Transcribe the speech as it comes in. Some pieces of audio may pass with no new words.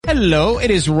Hello, it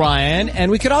is Ryan,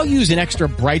 and we could all use an extra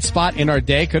bright spot in our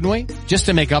day, couldn't we? Just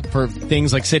to make up for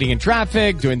things like sitting in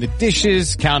traffic, doing the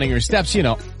dishes, counting your steps, you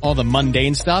know, all the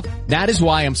mundane stuff. That is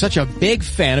why I'm such a big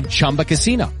fan of Chumba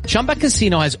Casino. Chumba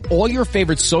Casino has all your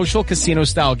favorite social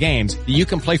casino-style games that you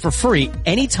can play for free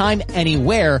anytime,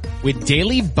 anywhere with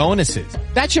daily bonuses.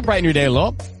 That should brighten your day a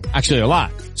little. Actually, a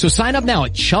lot. So sign up now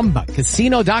at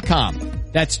ChumbaCasino.com.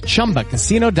 That's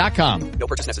ChumbaCasino.com. No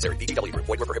purchase necessary. VGW Group.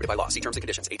 Void where prohibited by law. See terms and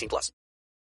conditions. 18+.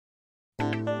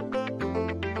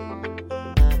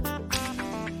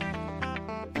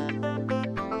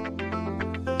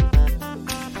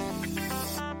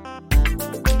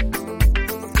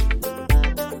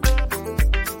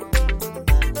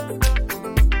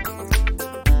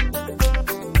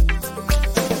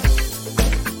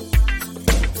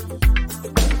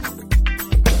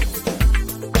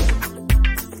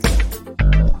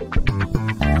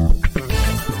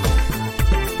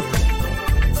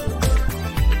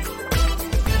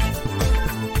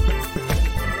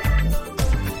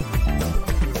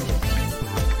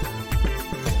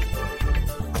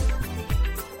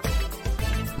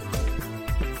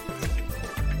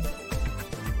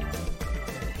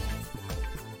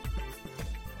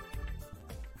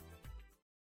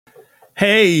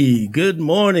 Hey, good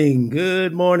morning.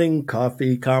 Good morning.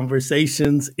 Coffee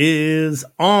Conversations is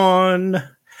on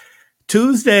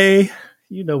Tuesday.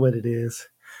 You know what it is.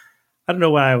 I don't know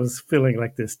why I was feeling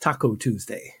like this. Taco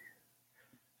Tuesday.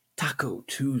 Taco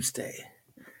Tuesday.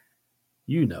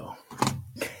 You know.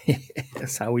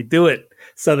 That's how we do it.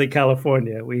 Southern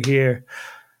California. We here.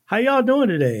 How y'all doing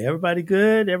today? Everybody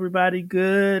good? Everybody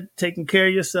good? Taking care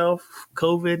of yourself?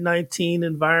 COVID-19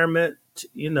 environment.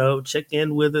 You know, check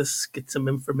in with us, get some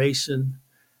information,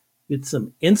 get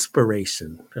some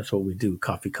inspiration. That's what we do.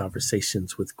 Coffee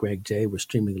Conversations with Greg J. We're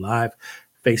streaming live,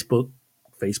 Facebook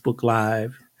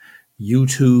Live,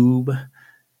 YouTube,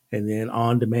 and then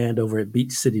on demand over at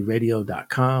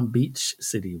beachcityradio.com,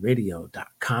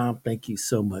 beachcityradio.com. Thank you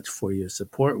so much for your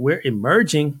support. We're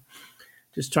emerging,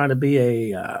 just trying to be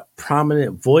a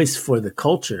prominent voice for the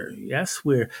culture. Yes,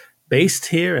 we're based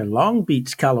here in Long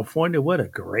Beach, California. What a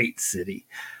great city.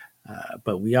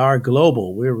 But we are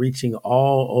global. We're reaching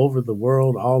all over the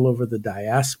world, all over the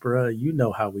diaspora. You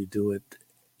know how we do it.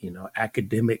 You know,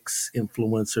 academics,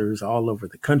 influencers all over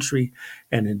the country,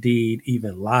 and indeed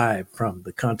even live from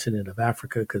the continent of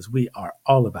Africa, because we are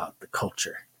all about the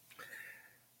culture.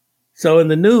 So in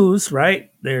the news,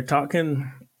 right, they're talking,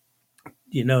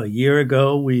 you know, a year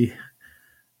ago, we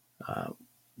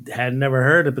had never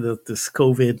heard of this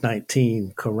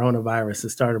COVID-19 coronavirus. It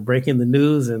started breaking the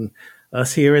news, and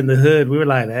us here in the hood, we were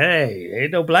like, hey,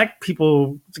 ain't no black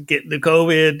people getting the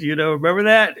COVID. You know, remember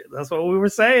that? That's what we were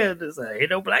saying. It's like,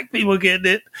 ain't no black people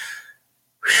getting it.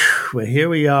 Whew. But here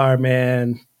we are,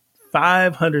 man.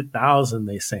 500,000,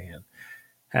 they saying,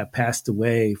 have passed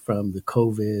away from the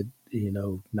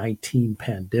COVID-19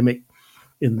 pandemic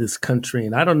in this country.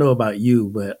 And I don't know about you,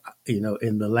 but, you know,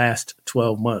 in the last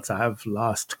 12 months, I've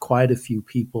lost quite a few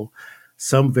people,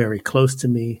 some very close to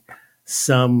me,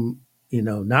 some, you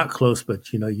know, not close,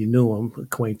 but, you know, you knew them,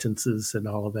 acquaintances and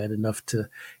all of that, enough to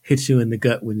hit you in the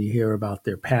gut when you hear about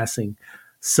their passing.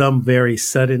 Some very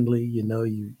suddenly, you know,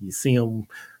 you see them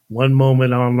one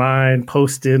moment online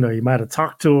posting, or you might have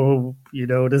talked to them, you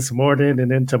know, this morning, and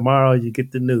then tomorrow you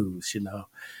get the news, you know.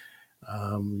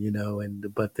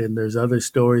 But then there's other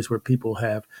stories where people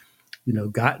have, you know,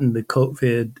 gotten the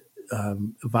COVID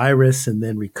virus and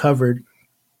then recovered.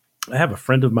 I have a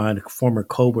friend of mine, a former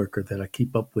coworker that I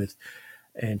keep up with,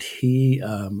 and he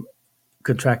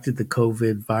contracted the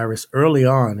COVID virus early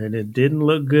on, and it didn't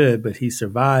look good, but he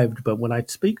survived. But when I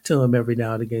speak to him every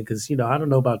now and again, because, you know, I don't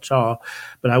know about y'all,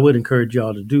 but I would encourage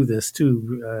y'all to do this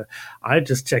too. I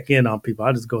just check in on people.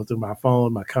 I just go through my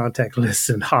phone, my contact list,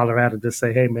 and holler at them to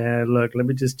say, hey, man, look, let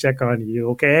me just check on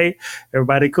you. Okay.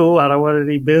 Everybody cool? I don't want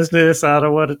any business. I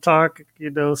don't want to talk,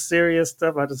 you know, serious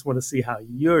stuff. I just want to see how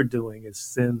you're doing and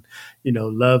send, you know,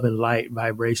 love and light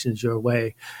vibrations your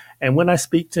way. And when I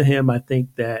speak to him, I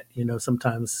think that, you know,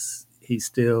 sometimes he's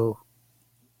still,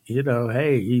 you know,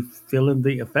 hey, he's feeling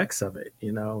the effects of it,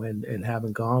 you know, and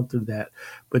having gone through that.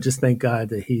 But just thank God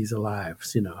that he's alive,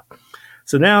 you know.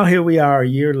 So now here we are a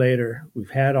year later. We've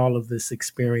had all of this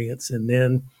experience, and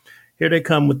then here they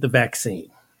come with the vaccine.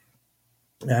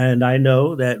 And I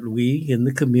know that we in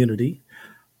the community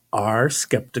are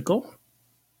skeptical.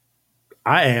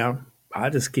 I am. I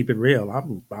just keep it real.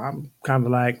 I'm kind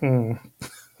of like,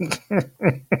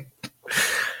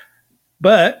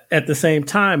 But at the same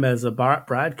time, as a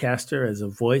broadcaster, as a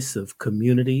voice of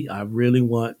community, I really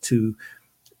want to,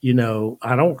 you know,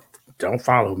 don't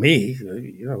follow me.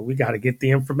 You know, we got to get the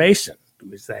information.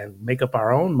 and make up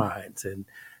our own minds. And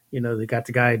they got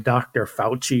the guy Dr.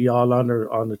 Fauci all on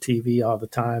the TV all the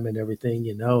time and everything,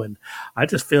 and I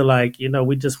just feel like,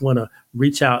 we just want to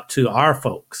reach out to our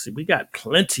folks. We got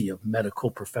plenty of medical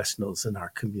professionals in our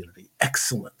community,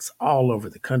 excellence all over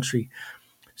the country.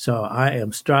 So I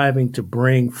am striving to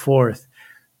bring forth,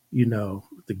 the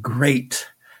great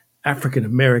African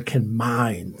American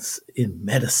minds in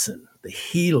medicine, the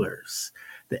healers,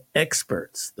 the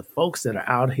experts, the folks that are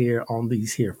out here on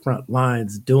these here front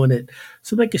lines doing it,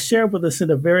 so they can share with us in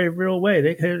a very real way.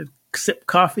 They can sip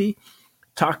coffee,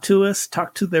 talk to us,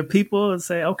 talk to their people and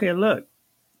say, okay, look,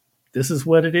 this is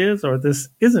what it is, or this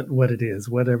isn't what it is,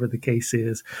 whatever the case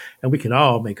is. And we can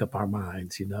all make up our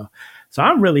minds, So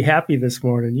I'm really happy this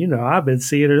morning. I've been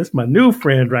seeing her. This is my new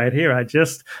friend right here. I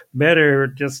just met her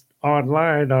just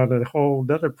online on a whole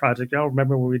other project. Y'all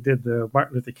remember when we did the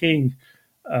Martin Luther King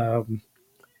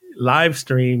live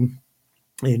stream,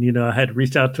 and I had to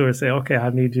reach out to her and say, okay, I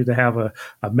need you to have a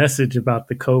message about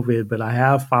the COVID. But I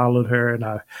have followed her, and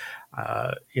I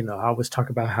always talk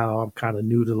about how I'm kind of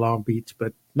new to Long Beach,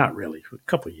 but not really.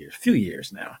 Few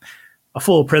years now, a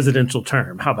full presidential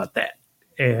term. How about that?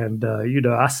 And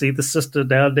I see the sister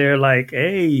down there like,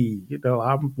 hey,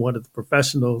 I'm one of the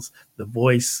professionals, the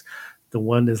voice, the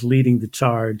one that's leading the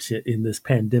charge in this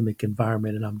pandemic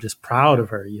environment, and I'm just proud of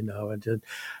her. And just,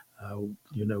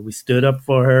 we stood up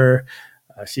for her.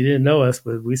 She didn't know us,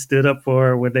 but we stood up for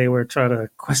her when they were trying to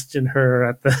question her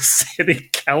at the city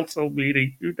council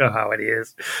meeting. You know how it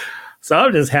is. So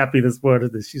I'm just happy this morning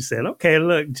that she said, okay,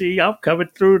 look, G, I'm coming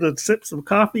through to sip some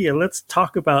coffee, and let's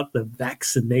talk about the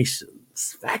vaccinations.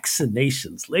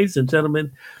 Vaccinations. Ladies and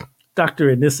gentlemen,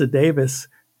 Dr. Anissa Davis,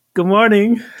 good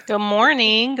morning. Good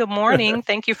morning. Good morning.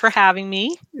 Thank you for having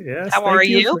me. Yes. How are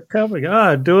you? For coming.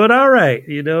 Doing all right.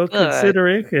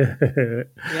 Considering.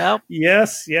 Yep.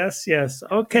 Yes.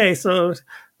 Okay. So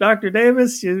Dr.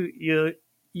 Davis,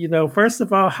 first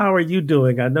of all, how are you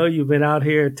doing? I know you've been out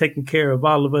here taking care of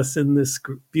all of us in this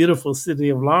beautiful city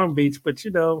of Long Beach, but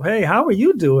hey, how are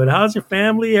you doing? How's your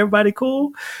family? Everybody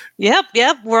cool? Yep.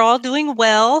 We're all doing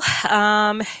well.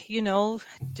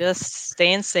 Just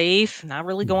staying safe, not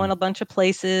really going a bunch of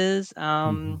places.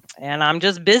 And I'm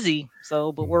just busy.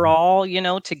 But we're all,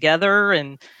 together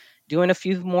and doing a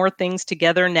few more things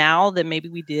together now than maybe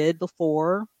we did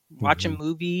before. Watching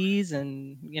movies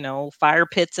and, fire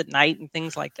pits at night and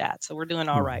things like that. So we're doing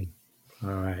all right.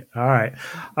 All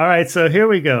right. So here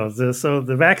we go. So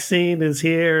the vaccine is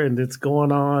here and it's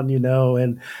going on,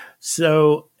 and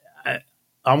so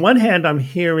on one hand, I'm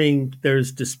hearing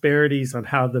there's disparities on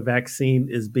how the vaccine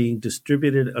is being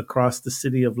distributed across the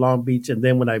city of Long Beach. And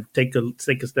then when I take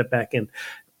a step back and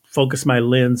focus my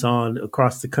lens on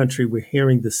across the country, we're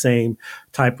hearing the same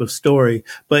type of story.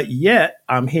 But yet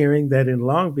I'm hearing that in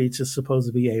Long Beach is supposed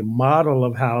to be a model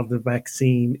of how the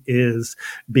vaccine is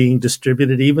being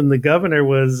distributed. Even the governor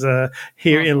was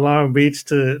here in Long Beach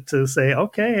to say,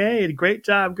 okay, hey, great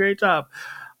job.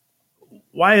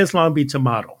 Why is Long Beach a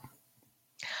model?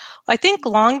 I think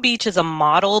Long Beach is a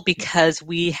model because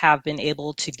we have been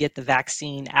able to get the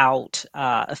vaccine out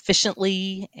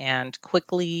efficiently and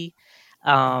quickly.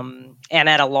 And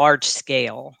at a large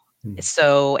scale.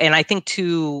 So, and I think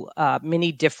to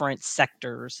many different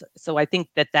sectors. So I think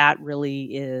that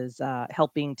really is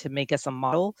helping to make us a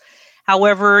model.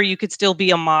 However, you could still be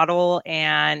a model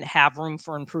and have room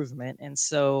for improvement. And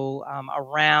so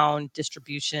around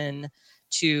distribution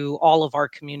to all of our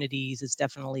communities is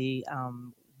definitely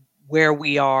where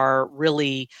we are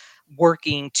really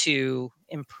working to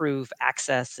improve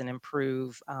access and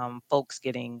improve folks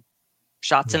getting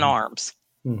shots in arms.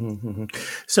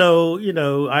 So,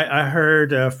 I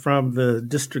heard from the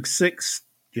District 6,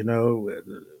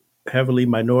 heavily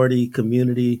minority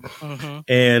community,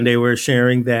 and they were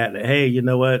sharing that, hey, you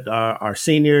know what, our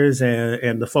seniors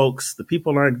and the folks, the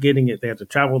people aren't getting it. They have to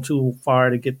travel too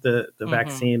far to get the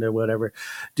vaccine or whatever.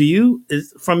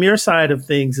 From your side of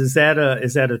things, is that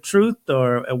a truth,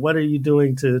 or what are you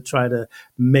doing to try to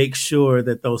make sure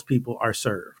that those people are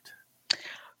served?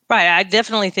 Right. I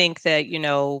definitely think that,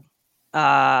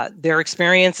 their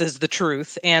experience is the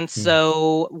truth. And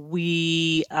so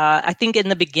I think in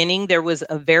the beginning, there was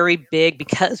a very big,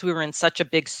 because we were in such a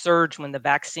big surge when the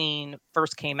vaccine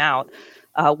first came out,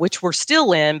 which we're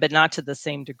still in, but not to the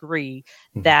same degree,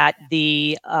 that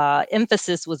the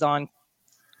emphasis was on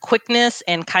quickness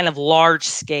and kind of large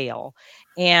scale.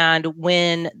 And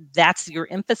when that's your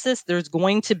emphasis, there's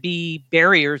going to be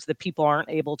barriers that people aren't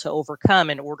able to overcome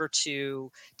in order to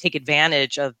take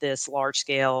advantage of this large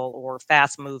scale or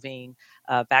fast moving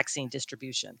vaccine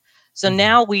distribution. So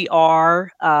now we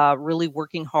are really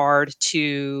working hard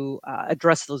to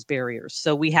address those barriers.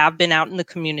 So we have been out in the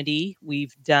community.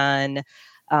 We've done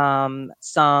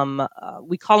some,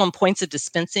 we call them points of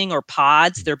dispensing or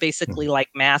pods. They're basically like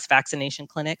mass vaccination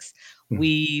clinics.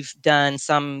 We've done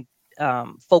some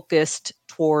focused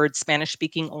towards Spanish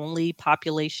speaking only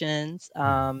populations.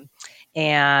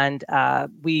 And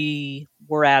we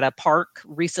were at a park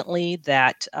recently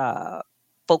that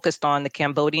focused on the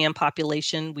Cambodian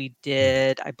population. We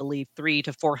did, I believe, 300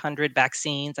 to 400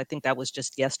 vaccines. I think that was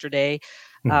just yesterday.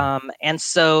 And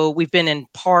so we've been in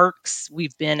parks,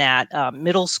 we've been at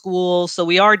middle school. So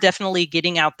we are definitely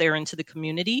getting out there into the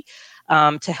community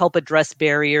to help address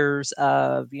barriers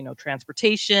of,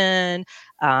 transportation,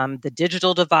 the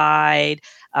digital divide.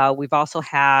 We've also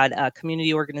had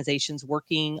community organizations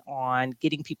working on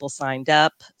getting people signed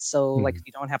up. So like if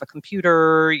you don't have a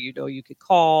computer, you could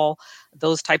call,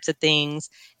 those types of things.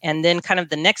 And then kind of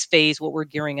the next phase, what we're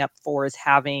gearing up for is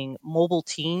having mobile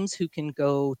teams who can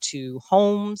go to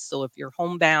homes. So if you're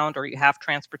homebound or you have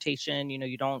transportation,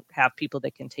 you don't have people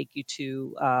that can take you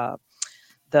to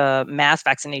the mass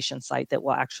vaccination site that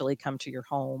will actually come to your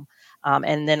home.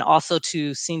 And then also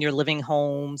to senior living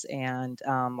homes and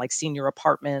like senior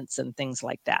apartments and things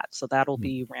like that. So that'll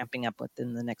be ramping up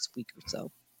within the next week or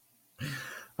so.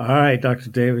 All right, Dr.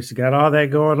 Davis, you got all that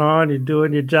going on. You're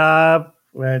doing your job.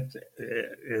 But,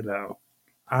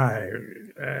 I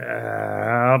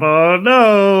don't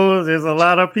know. There's a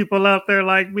lot of people out there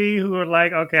like me who are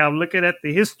like, okay, I'm looking at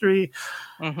the history.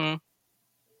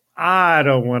 I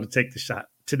don't want to take the shot.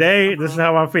 Today, this is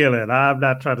how I'm feeling. I'm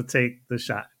not trying to take the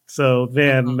shot. So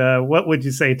then what would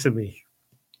you say to me?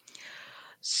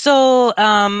 So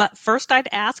first I'd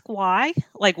ask why.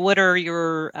 Like, what are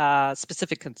your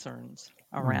specific concerns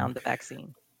around the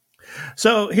vaccine?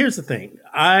 So here's the thing.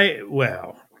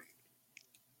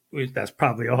 That's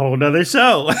probably a whole nother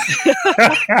show.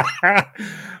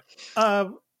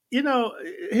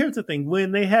 Here's the thing.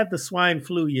 When they had the swine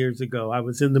flu years ago, I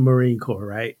was in the Marine Corps,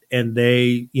 right? And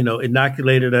they,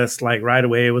 inoculated us like right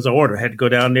away. It was an order. Had to go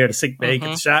down there to sick bay,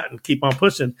 get the shot, and keep on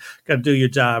pushing. Got to do your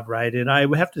job, right? And I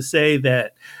have to say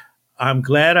that I'm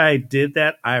glad I did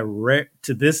that.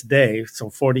 To this day, so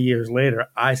 40 years later,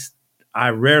 I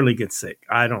rarely get sick.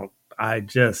 I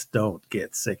just don't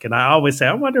get sick. And I always say,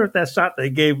 I wonder if that shot they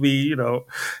gave me,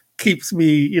 keeps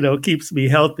me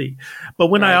healthy. But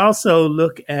when I also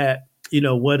look at,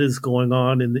 what is going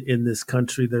on in this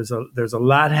country, there's a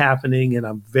lot happening, and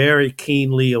I'm very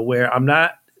keenly aware. I'm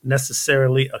not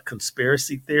necessarily a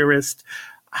conspiracy theorist.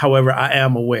 However, I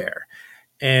am aware.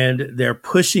 And they're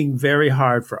pushing very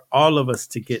hard for all of us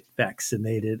to get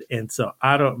vaccinated. And so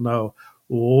I don't know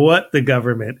what the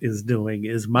government is doing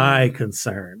is my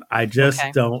concern. I just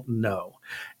don't know.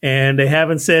 And they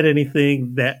haven't said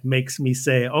anything that makes me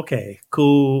say, okay,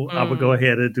 cool, I'm going to go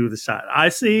ahead and do the shot. I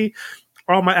see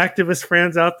all my activist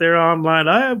friends out there online.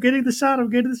 I'm getting the shot. I'm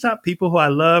getting the shot. People who I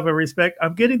love and respect.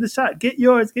 I'm getting the shot. Get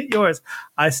yours. Get yours.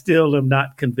 I still am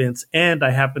not convinced. And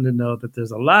I happen to know that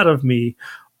there's a lot of me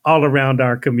all around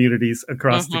our communities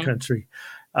across the country.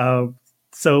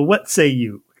 So what say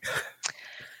you?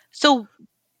 So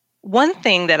one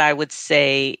thing that I would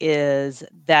say is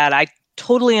that I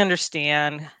totally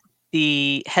understand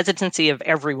the hesitancy of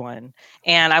everyone.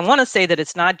 And I want to say that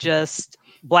it's not just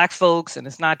Black folks and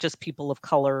it's not just people of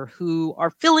color who are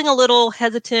feeling a little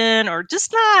hesitant or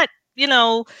just not,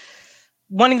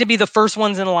 wanting to be the first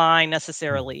ones in line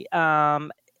necessarily.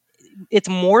 It's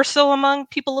more so among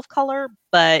people of color,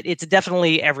 but it's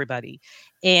definitely everybody.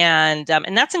 And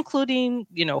that's including,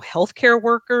 healthcare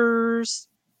workers,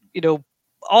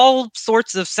 all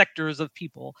sorts of sectors of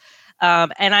people.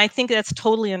 And I think that's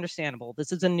totally understandable.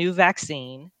 This is a new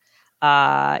vaccine.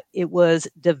 It was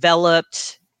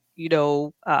developed,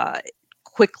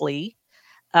 quickly.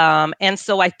 And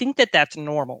so I think that that's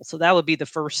normal. So that would be the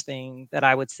first thing that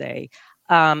I would say.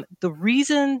 The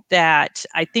reason that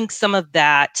I think some of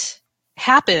that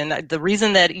happened, the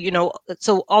reason that,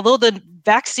 so although the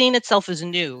vaccine itself is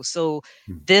new, so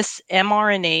this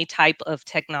mRNA type of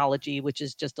technology, which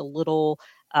is just a little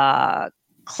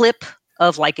clip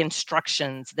of like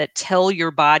instructions that tell your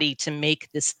body to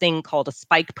make this thing called a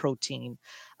spike protein.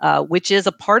 which is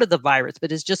a part of the virus,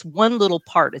 but is just one little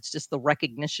part. It's just the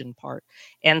recognition part.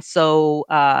 And so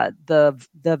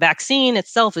the vaccine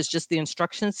itself is just the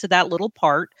instructions to that little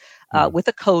part with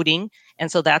a coding.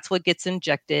 And so that's what gets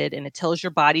injected, and it tells your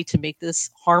body to make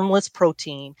this harmless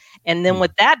protein. And then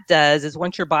what that does is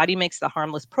once your body makes the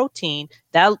harmless protein,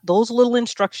 those little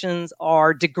instructions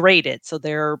are degraded. So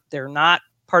they're not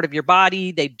part of your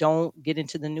body. They don't get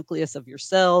into the nucleus of your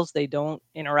cells. They don't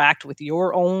interact with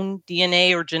your own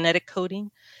DNA or genetic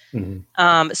coding.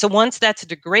 So once that's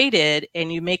degraded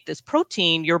and you make this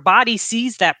protein, your body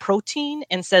sees that protein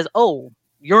and says, oh,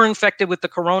 you're infected with the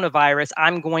coronavirus.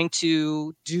 I'm going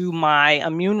to do my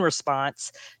immune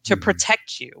response to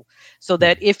protect you so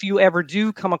that if you ever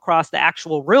do come across the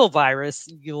actual real virus,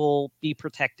 you'll be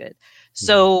protected.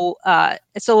 So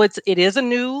it is a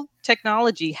new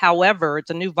technology. However,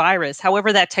 it's a new virus.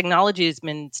 However, that technology has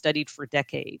been studied for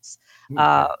decades.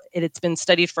 It's been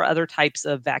studied for other types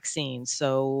of vaccines.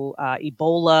 So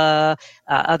Ebola,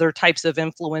 other types of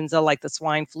influenza like the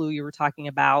swine flu you were talking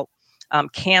about.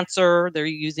 Cancer, they're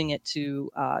using it to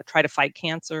try to fight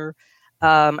cancer.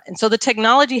 And so the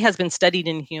technology has been studied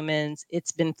in humans.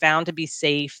 It's been found to be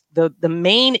safe. The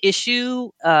main issue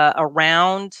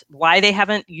around why they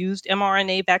haven't used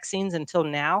mRNA vaccines until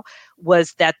now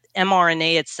was that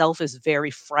mRNA itself is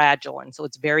very fragile. And so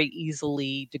it's very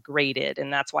easily degraded.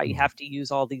 And that's why you have to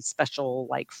use all these special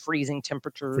like freezing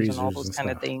temperatures and all those kind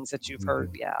of things that you've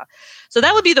heard. Yeah. So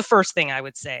that would be the first thing I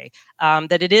would say,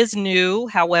 that it is new.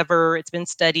 However, it's been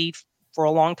studied for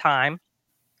a long time.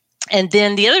 And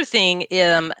then the other thing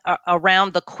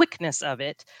around the quickness of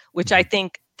it, which I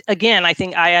think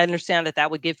I understand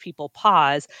that would give people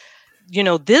pause.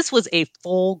 This was a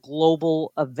full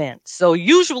global event. So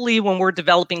usually when we're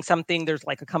developing something, there's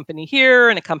like a company here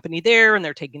and a company there, and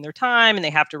they're taking their time and they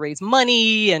have to raise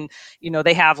money, and,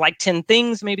 they have like 10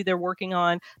 things maybe they're working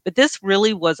on. But this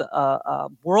really was a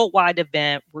worldwide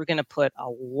event. We're going to put a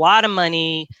lot of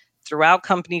money throughout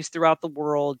companies throughout the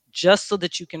world, just so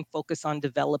that you can focus on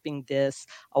developing this.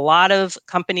 A lot of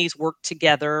companies work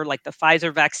together, like the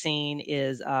Pfizer vaccine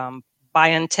is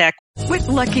BioNTech. With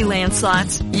Lucky Land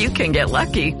Slots, you can get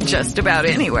lucky just about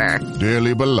anywhere.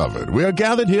 Dearly beloved, we are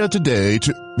gathered here today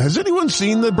to... Has anyone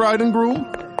seen the bride and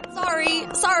groom?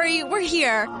 Sorry, we're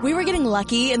here. We were getting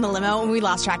lucky in the limo and we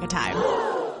lost track of time.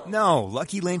 No,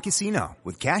 Lucky Land Casino,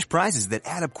 with cash prizes that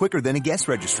add up quicker than a guest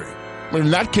registry. In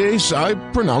that case, I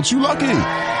pronounce you lucky.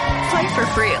 Play for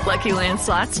free at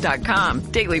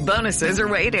LuckyLandSlots.com. Daily bonuses are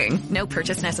waiting. No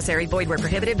purchase necessary. Void where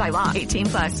prohibited by law.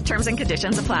 18+. Terms and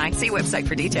conditions apply. See website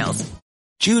for details.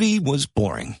 Judy was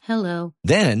boring. Hello.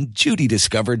 Then Judy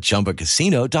discovered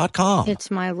ChumbaCasino.com.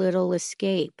 It's my little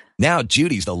escape. Now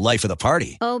Judy's the life of the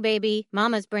party. Oh, baby,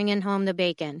 mama's bringing home the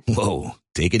bacon. Whoa,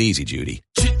 take it easy, Judy.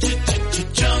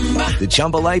 The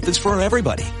Chumba life is for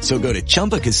everybody. So go to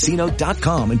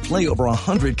ChumbaCasino.com and play over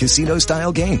 100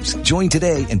 casino-style games. Join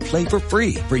today and play for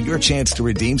free for your chance to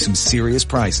redeem some serious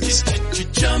prizes.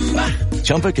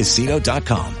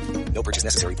 ChumbaCasino.com. No purchase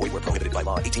necessary. Void where prohibited by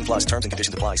law. 18+. Terms and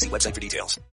conditions apply. See website for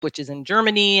details. Which is in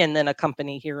Germany, and then a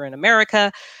company here in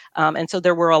America. And so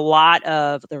there was a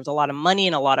lot of money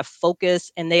and a lot of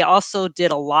focus. And they also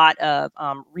did a lot of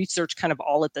research kind of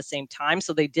all at the same time.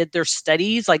 So they did their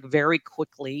studies like very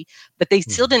quickly, but they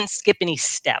still didn't skip any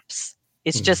steps.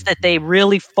 It's just that they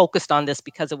really focused on this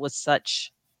because it was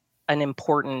such an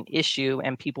important issue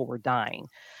and people were dying.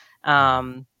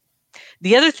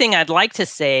 The other thing I'd like to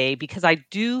say, because I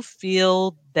do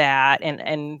feel that,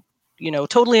 and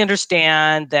totally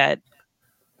understand that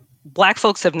Black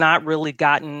folks have not really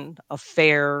gotten a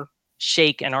fair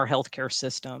shake in our healthcare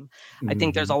system. I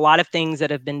think there's a lot of things that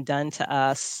have been done to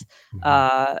us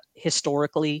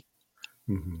historically.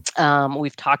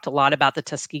 We've talked a lot about the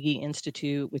Tuskegee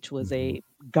Institute, which was a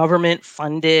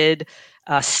government-funded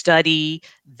study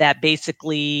that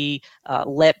basically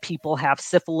let people have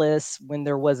syphilis when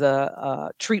there was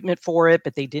a treatment for it,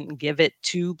 but they didn't give it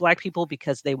to Black people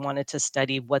because they wanted to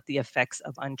study what the effects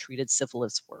of untreated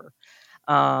syphilis were.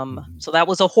 So that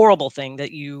was a horrible thing,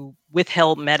 that you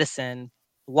withheld medicine,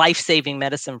 life-saving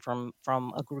medicine from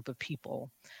a group of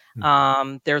people.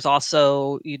 There's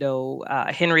also,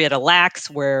 Henrietta Lacks,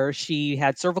 where she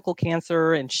had cervical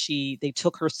cancer and they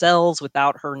took her cells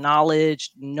without her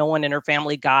knowledge. No one in her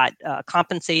family got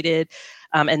compensated.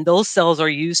 And those cells are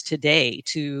used today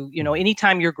to,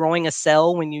 anytime you're growing a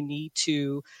cell when you need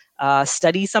to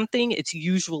study something, it's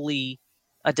usually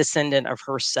a descendant of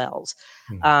her cells.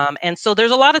 And so there's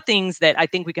a lot of things that I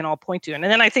think we can all point to. And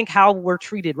then I think how we're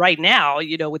treated right now,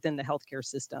 within the healthcare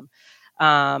system.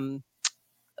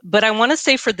 But I want to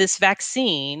say for this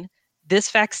vaccine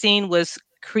was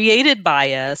created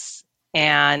by us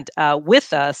and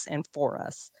with us and for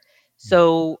us.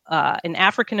 So an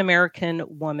African-American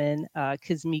woman,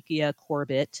 Kizzmekia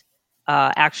Corbett,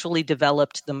 actually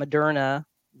developed the Moderna,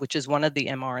 which is one of the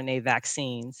mRNA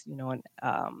vaccines,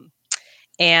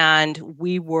 and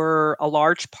we were a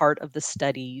large part of the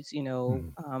studies, 10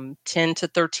 to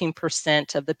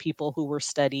 13% of the people who were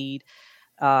studied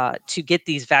to get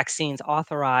these vaccines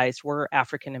authorized were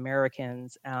African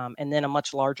Americans, and then a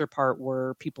much larger part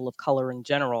were people of color in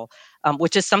general,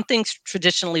 which is something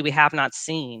traditionally we have not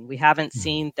seen. We haven't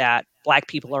seen that Black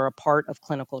people are a part of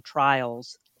clinical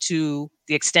trials to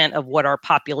the extent of what our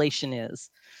population is,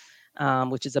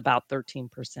 which is about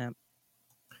 13%.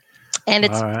 And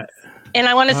it's and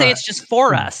I want to say it's just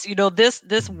for us,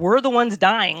 this we're the ones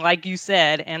dying, like you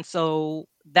said, and so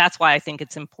that's why I think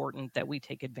it's important that we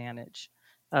take advantage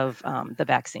of the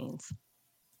vaccines.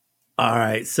 All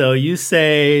right. So you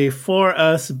say for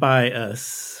us, by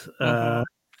us.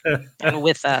 And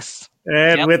with us.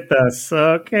 And with us.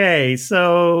 Okay.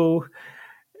 So,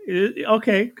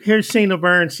 okay. Here's Sheena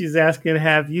Burns. She's asking,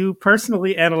 have you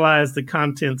personally analyzed the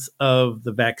contents of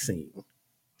the vaccine?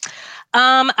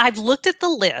 I've looked at the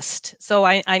list. So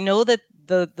I know that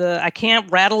I can't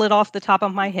rattle it off the top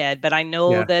of my head, but I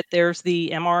know that there's the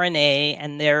mRNA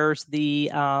and there's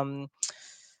the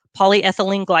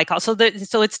polyethylene glycol.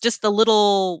 So it's just the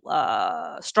little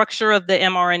structure of the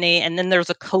mRNA, and then there's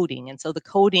a coating. And so the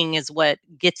coating is what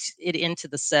gets it into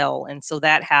the cell. And so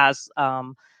that has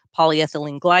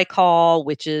polyethylene glycol,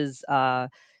 which is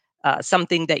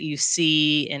something that you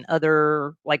see in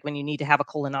other, like when you need to have a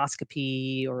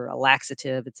colonoscopy or a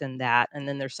laxative, it's in that. And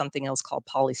then there's something else called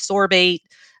polysorbate,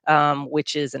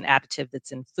 which is an additive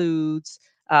that's in foods.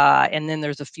 And then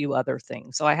there's a few other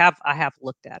things. So I have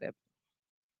looked at it.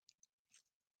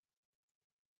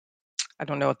 I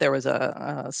don't know if there was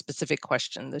a specific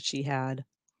question that she had.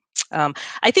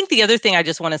 I think the other thing I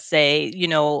just want to say,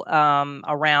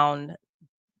 around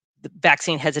the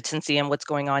vaccine hesitancy and what's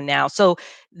going on now. So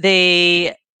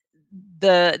I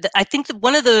think that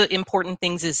one of the important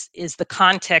things is the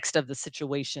context of the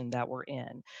situation that we're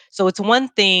in. So it's one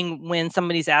thing when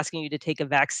somebody's asking you to take a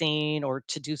vaccine or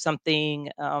to do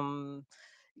something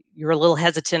you're a little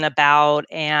hesitant about,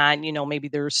 and maybe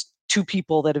there's 2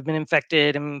 people that have been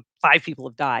infected and 5 people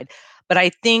have died. But I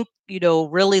think,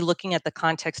 really looking at the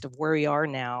context of where we are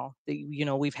now,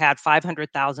 we've had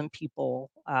 500,000 people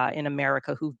in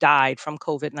America who've died from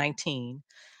COVID-19.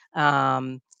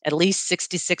 At least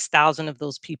 66,000 of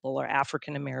those people are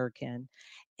African American.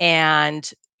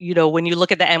 And, when you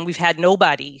look at that, and we've had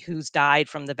nobody who's died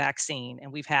from the vaccine,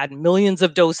 and we've had millions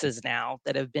of doses now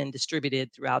that have been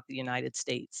distributed throughout the United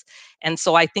States. And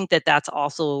so I think that that's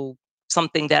also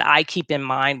something that I keep in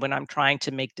mind when I'm trying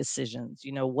to make decisions.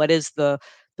 What is the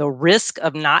risk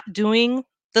of not doing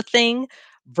the thing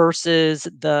versus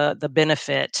the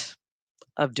benefit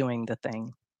of doing the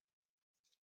thing?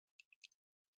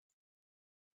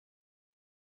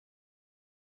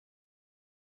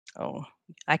 Oh,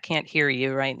 I can't hear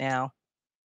you right now.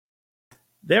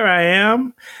 There I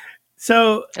am.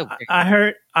 So I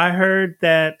heard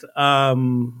that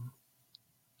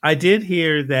I did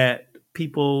hear that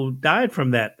people died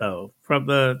from that, though.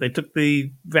 They took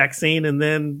the vaccine and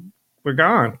then were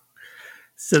gone.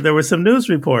 So there were some news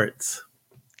reports.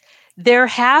 There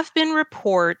have been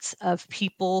reports of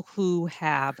people who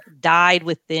have died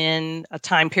within a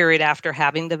time period after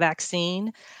having the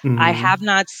vaccine. I have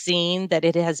not seen that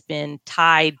it has been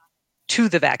tied to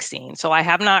the vaccine. So I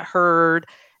have not heard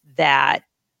that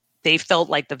they felt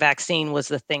like the vaccine was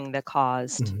the thing that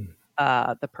caused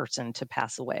the person to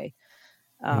pass away.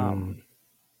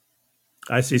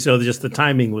 I see. So just the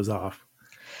timing was off.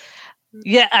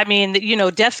 Yeah, I mean,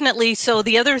 definitely. So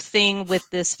the other thing with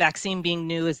this vaccine being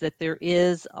new is that there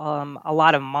is a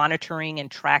lot of monitoring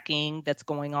and tracking that's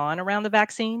going on around the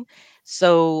vaccine.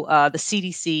 So the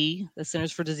CDC, the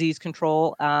Centers for Disease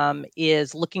Control,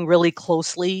 is looking really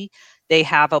closely. They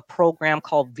have a program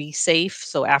called V-Safe.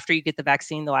 So after you get the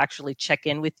vaccine, they'll actually check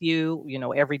in with you,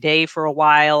 every day for a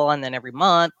while and then every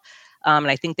month. And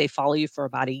I think they follow you for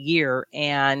about a year.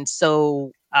 And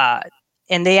so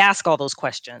and they ask all those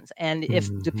questions. And if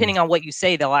depending on what you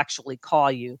say, they'll actually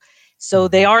call you. So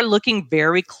they are looking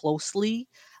very closely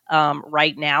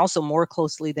right now. So more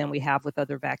closely than we have with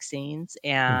other vaccines.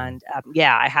 And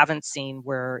I haven't seen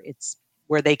where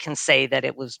they can say that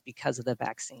it was because of the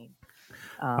vaccine.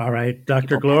 All right.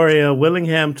 Dr. Gloria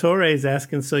Willingham Torres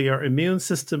asking, so your immune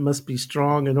system must be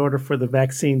strong in order for the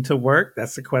vaccine to work?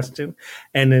 That's the question.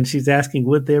 And then she's asking,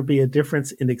 would there be a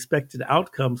difference in expected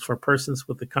outcomes for persons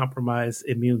with a compromised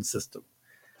immune system?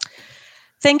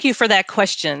 Thank you for that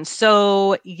question.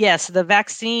 So yes, the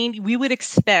vaccine, we would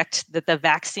expect that the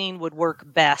vaccine would work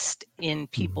best in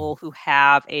people who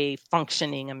have a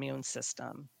functioning immune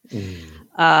system.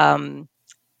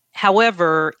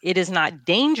 However, it is not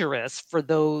dangerous for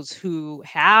those who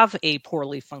have a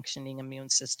poorly functioning immune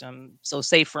system. So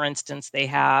say, for instance, they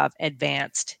have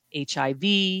advanced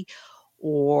HIV,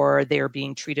 or they're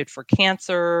being treated for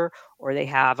cancer, or they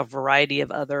have a variety of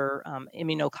other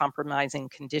immunocompromising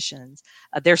conditions.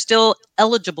 They're still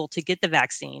eligible to get the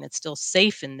vaccine. It's still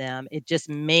safe in them. It just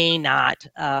may not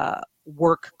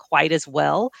work quite as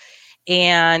well.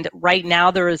 And right now,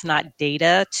 there is not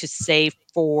data to say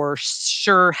for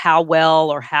sure how well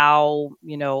or how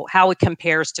it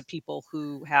compares to people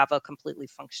who have a completely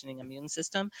functioning immune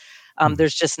system.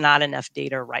 There's just not enough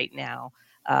data right now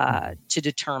to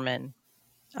determine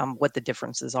what the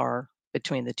differences are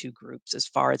between the two groups as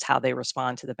far as how they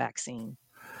respond to the vaccine.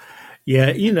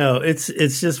 Yeah, it's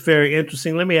just very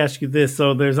interesting. Let me ask you this.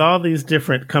 So there's all these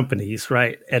different companies,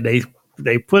 right? And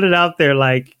they put it out there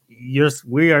like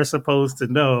we are supposed to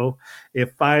know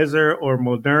if Pfizer or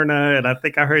Moderna, and I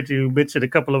think I heard you mention a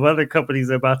couple of other companies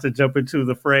about to jump into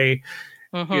the fray.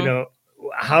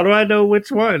 How do I know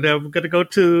which one? I'm going to go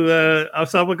to I'm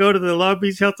going to go to the Long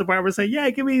Beach Health Department and say, yeah,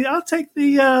 I'll take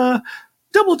the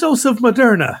double dose of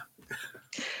Moderna.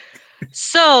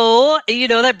 So,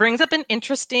 that brings up an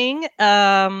interesting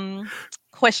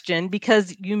question,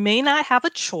 because you may not have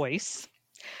a choice.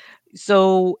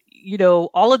 So,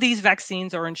 all of these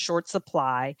vaccines are in short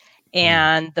supply,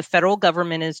 and the federal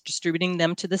government is distributing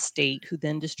them to the state, who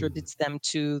then distributes them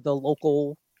to the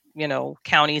local,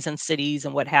 counties and cities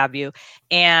and what have you.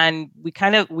 And we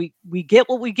get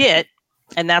what we get,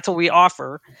 and that's what we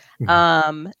offer.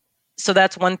 So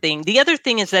that's one thing. The other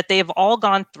thing is that they've all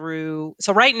gone through.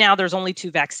 So right now, there's only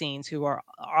two vaccines who are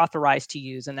authorized to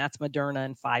use, and that's Moderna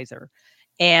and Pfizer.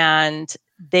 And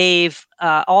they've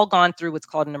all gone through what's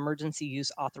called an emergency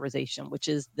use authorization, which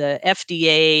is the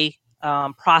FDA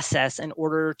process in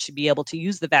order to be able to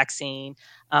use the vaccine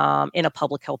in a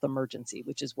public health emergency,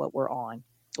 which is what we're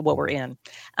in.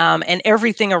 And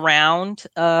everything around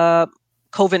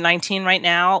COVID-19 right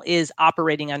now is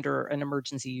operating under an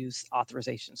emergency use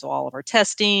authorization. So all of our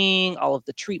testing, all of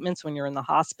the treatments when you're in the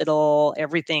hospital,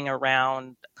 everything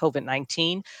around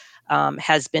COVID-19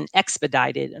 has been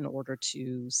expedited in order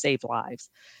to save lives.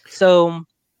 So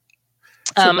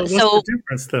what's the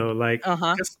difference, though? Like,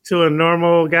 just to a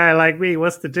normal guy like me,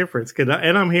 what's the difference?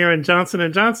 And I'm hearing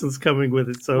Johnson & Johnson's coming with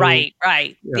it. So right.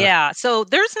 Yeah. So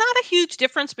there's not a huge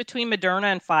difference between Moderna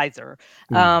and Pfizer.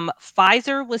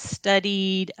 Pfizer was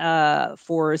studied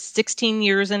for 16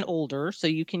 years and older, so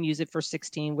you can use it for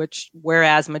 16,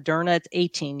 whereas Moderna, it's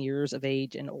 18 years of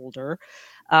age and older.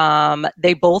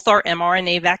 They both are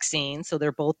mRNA vaccines, so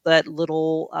they're both that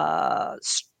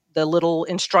the little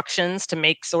instructions to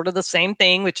make sort of the same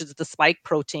thing, which is the spike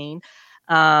protein.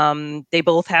 They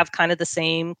both have kind of the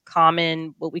same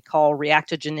common, what we call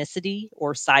reactogenicity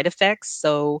or side effects.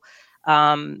 So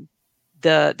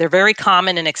they're very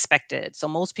common and expected. So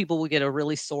most people will get a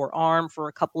really sore arm for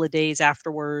a couple of days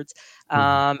afterwards.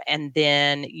 And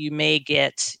then you may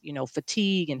get,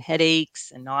 fatigue and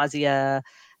headaches and nausea,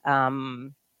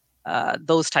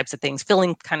 those types of things,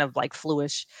 feeling kind of like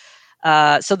fluish.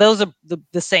 So those are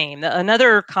the same.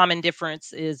 Another common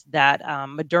difference is that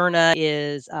Moderna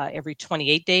is every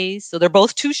 28 days. So they're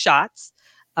both 2 shots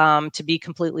to be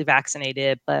completely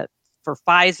vaccinated. But for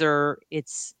Pfizer,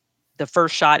 it's the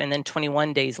first shot, and then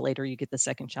 21 days later, you get the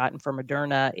second shot. And for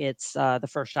Moderna, it's the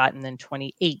first shot, and then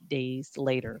 28 days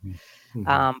later.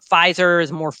 Pfizer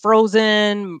is more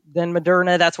frozen than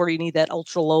Moderna. That's where you need that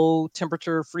ultra low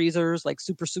temperature freezers, like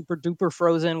super, super duper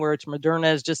frozen, where it's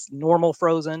Moderna is just normal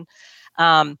frozen.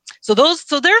 So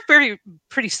they're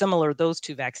pretty similar, those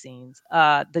two vaccines.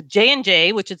 The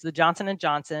J&J, which is the Johnson &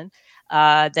 Johnson,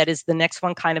 that is the next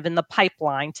one kind of in the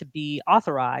pipeline to be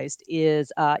authorized,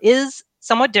 is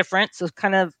somewhat different. So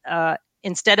kind of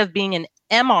instead of being an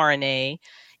mRNA,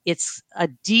 it's a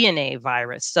DNA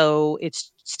virus. So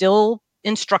it's still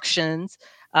instructions.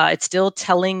 It's still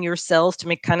telling your cells to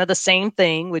make kind of the same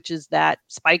thing, which is that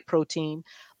spike protein,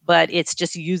 but it's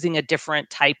just using a different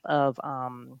type of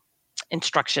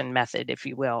instruction method, if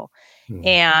you will.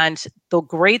 And the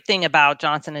great thing about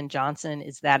Johnson & Johnson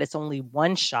is that it's only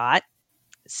 1 shot.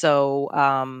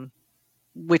 So,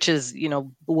 which is,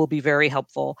 will be very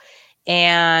helpful.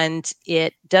 And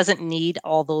it doesn't need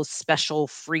all those special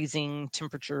freezing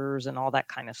temperatures and all that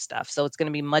kind of stuff. So it's going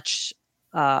to be much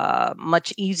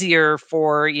easier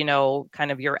for,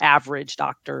 kind of your average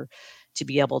doctor to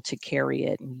be able to carry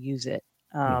it and use it.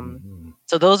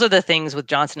 So those are the things with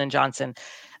Johnson & Johnson.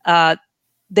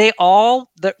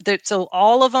 So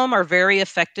all of them are very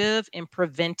effective in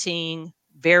preventing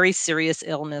very serious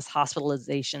illness,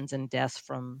 hospitalizations, and deaths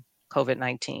from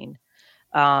COVID-19.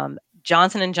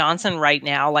 Johnson & Johnson right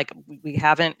now, like we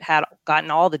haven't gotten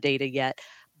all the data yet,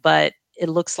 but it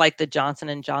looks like the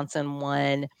Johnson & Johnson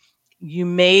one, you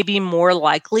may be more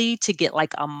likely to get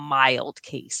like a mild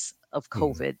case of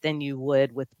COVID than you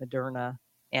would with Moderna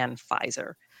and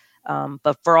Pfizer.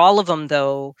 But for all of them,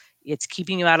 though, it's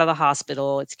keeping you out of the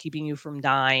hospital. It's keeping you from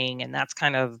dying. And that's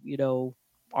kind of,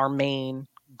 our main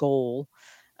goal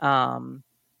in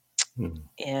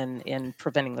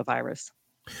preventing the virus.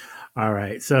 All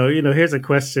right. So, here's a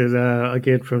question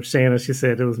again from Shanna. She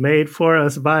said it was made for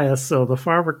us by us. So the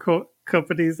pharma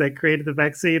companies that created the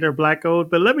vaccine are Black owned.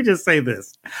 But let me just say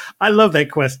this. I love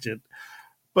that question.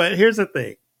 But here's the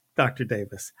thing, Dr.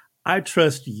 Davis. I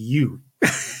trust you.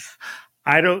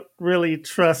 I don't really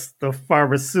trust the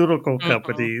pharmaceutical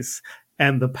companies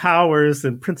and the powers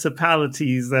and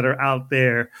principalities that are out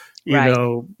there,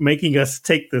 making us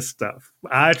take this stuff.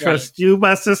 I trust you,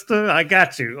 my sister. I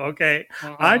got you. Okay.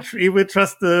 I even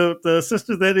trust the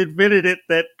sister that invented it,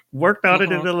 that worked on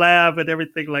it in the lab and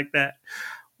everything like that.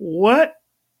 What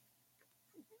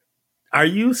are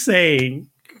you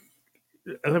saying?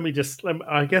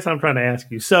 I guess I'm trying to ask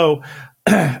you. So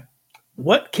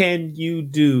what can you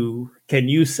do? Can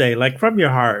you say, like from your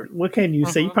heart, what can you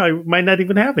say? You probably might not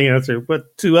even have the answer,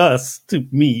 but to us, to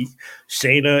me,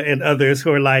 Shana and others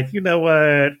who are like, you know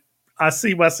what? I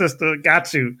see my sister,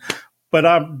 got you, but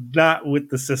I'm not with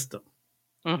the system.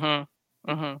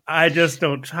 I just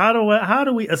don't. How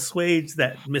do we assuage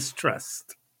that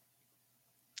mistrust?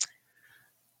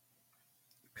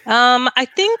 I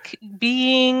think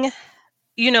being,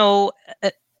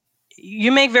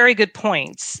 you make very good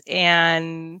points.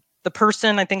 And the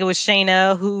person, I think it was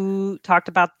Shana, who talked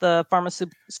about the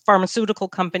pharmaceutical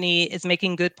company, is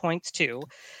making good points too.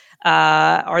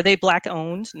 Are they Black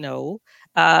owned? No.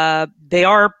 They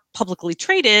are publicly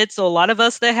traded. So a lot of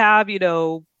us that have,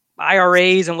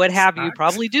 IRAs and what have you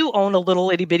probably do own a little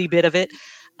itty bitty bit of it.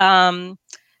 And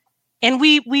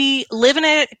we live in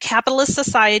a capitalist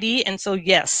society. And so,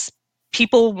 yes,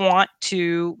 people want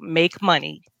to make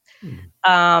money.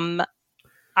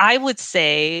 I would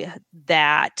say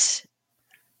that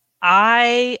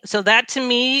that to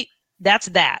me, that's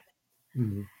that.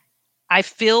 I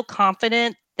feel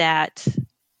confident that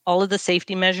all of the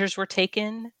safety measures were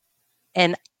taken,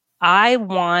 and I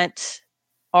want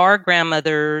our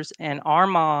grandmothers and our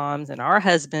moms and our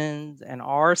husbands and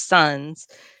our sons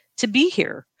to be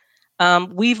here.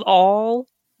 We've all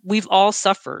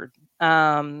suffered.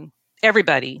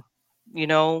 Everybody,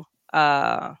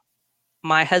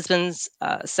 my husband's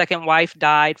second wife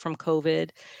died from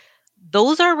COVID.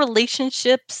 Those are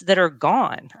relationships that are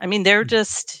gone. I mean, they're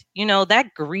just, that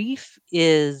grief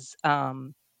is,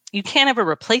 you can't ever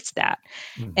replace that.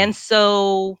 And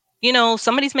so,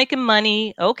 somebody's making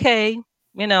money. Okay.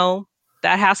 That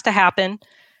has to happen.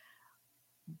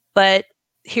 But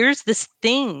here's this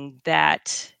thing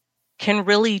that can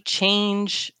really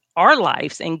change our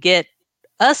lives and get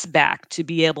us back to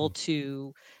be able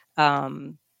to,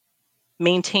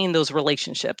 maintain those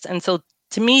relationships. And so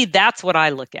to me, that's what I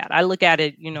look at. I look at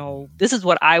it, this is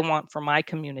what I want for my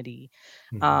community.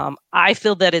 I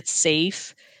feel that it's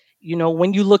safe.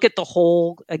 When you look at the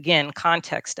whole, again,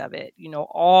 context of it,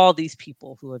 all these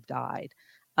people who have died,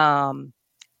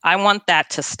 I want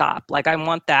that to stop. Like, I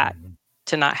want that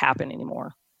to not happen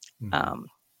anymore.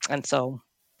 And so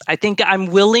I think I'm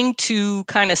willing to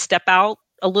kind of step out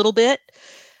a little bit.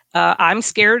 I'm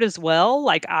scared as well.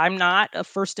 Like, I'm not a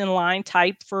first in line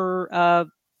type for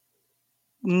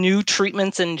new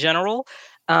treatments in general.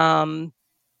 But,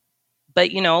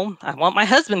 I want my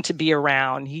husband to be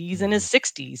around. He's in his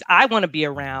 60s. I want to be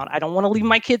around. I don't want to leave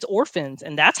my kids orphans.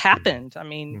 And that's happened. I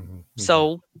mean,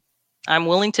 so I'm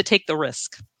willing to take the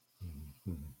risk.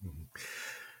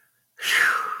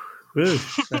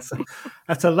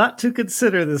 That's a lot to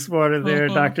consider this morning there,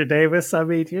 Dr. Davis. I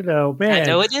mean, man. I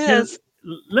know it is.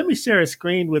 Let me share a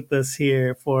screen with us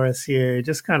here for us here.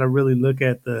 Just kind of really look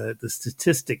at the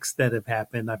statistics that have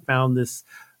happened. I found this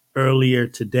earlier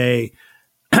today.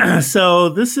 So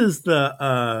this is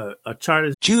a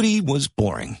chart. Judy was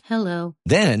boring. Hello.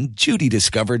 Then Judy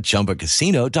discovered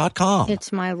ChumbaCasino.com.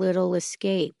 It's my little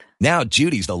escape. Now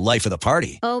Judy's the life of the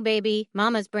party. Oh, baby,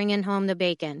 mama's bringing home the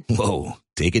bacon. Whoa,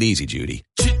 take it easy, Judy.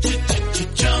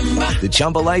 The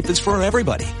Chumba life is for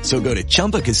everybody. So go to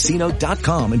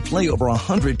ChumbaCasino.com and play over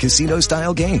 100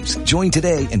 casino-style games. Join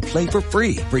today and play for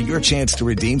free for your chance to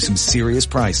redeem some serious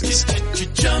prizes.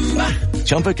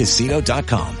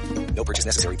 ChumbaCasino.com. No purchase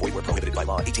necessary. Void where prohibited by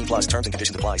law. 18 plus terms and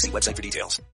conditions apply. See website for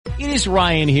details. It is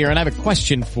Ryan here, and I have a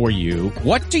question for you.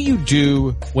 What do you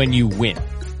do when you win?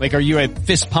 Like, are you a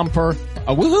fist pumper,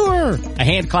 a woohooer, a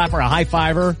hand clapper, a high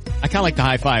fiver? I kind of like the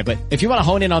high five, but if you want to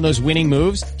hone in on those winning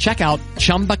moves, check out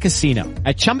Chumba Casino.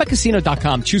 At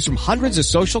ChumbaCasino.com, choose from hundreds of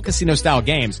social casino style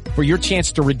games for your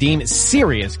chance to redeem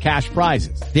serious cash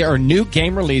prizes. There are new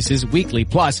game releases weekly,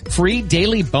 plus free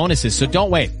daily bonuses. So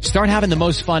don't wait. Start having the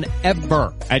most fun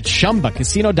ever at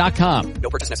ChumbaCasino.com.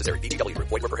 No purchase necessary. VGW Group.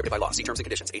 Void where prohibited by law. See terms and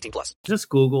conditions. 18 plus. Just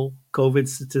Google COVID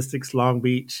statistics, Long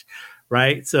Beach,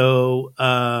 right? So,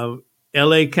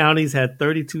 LA counties had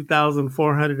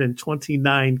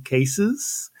 32,429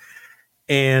 cases.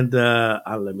 And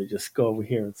let me just go over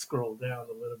here and scroll down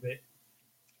a little bit.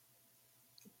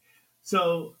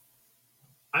 So,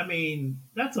 I mean,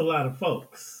 that's a lot of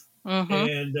folks. Mm-hmm.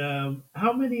 And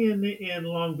how many in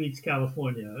Long Beach,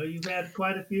 California? You've had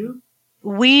quite a few?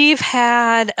 We've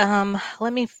had,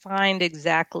 let me find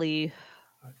exactly.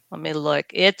 Let me look.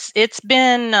 It's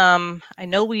been, I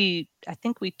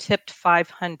think we tipped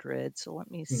 500. So let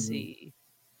me see.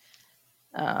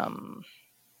 I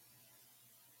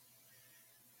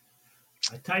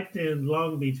typed in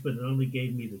Long Beach, but it only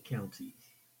gave me the county.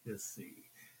 Let's see.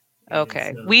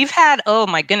 Okay. We've had, oh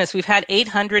my goodness, we've had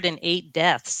 808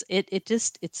 deaths.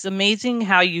 It's amazing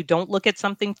how you don't look at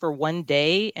something for one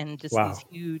day and just these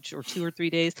huge, or 2 or 3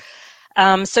 days.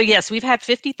 So yes, we've had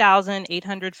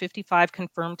 50,855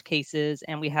 confirmed cases,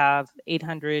 and we have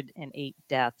 808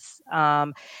 deaths.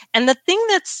 And the thing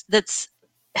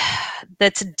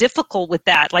that's difficult with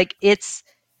that, like it's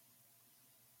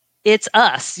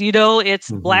us,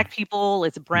 it's Black people,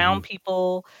 it's brown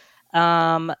people.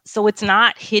 So it's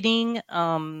not hitting,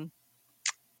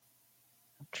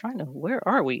 where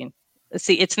are we? Let's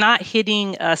see, it's not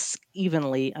hitting us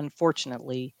evenly,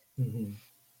 unfortunately.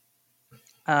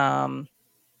 Now,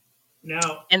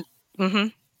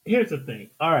 here's the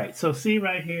thing. All right. So see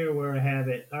right here where I have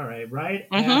it. All right. Right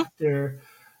after,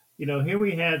 here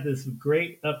we had this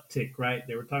great uptick, right?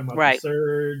 They were talking about the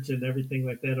surge and everything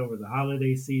like that over the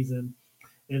holiday season.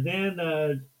 And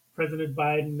then President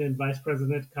Biden and Vice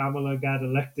President Kamala got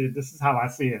elected. This is how I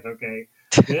see it. Okay.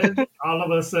 Then all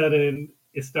of a sudden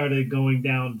it started going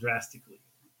down drastically.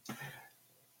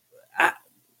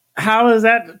 How is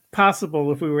that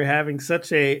possible if we were having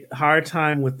such a hard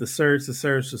time with the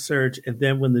surge, and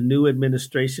then when the new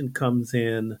administration comes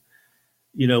in,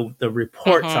 the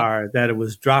reports are that it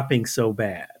was dropping so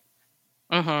bad?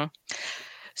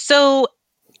 So,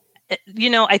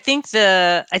 I think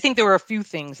there were a few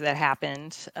things that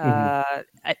happened.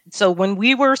 So when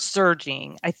we were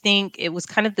surging, I think it was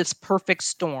kind of this perfect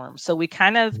storm. So we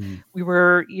kind of, we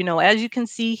were, as you can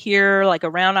see here, like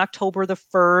around October the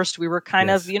 1st, we were kind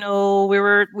of, we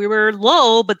were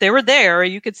low, but they were there.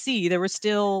 You could see there were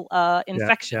still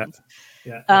infections.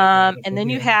 And then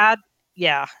you had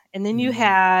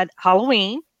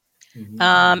Halloween.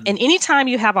 And anytime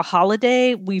you have a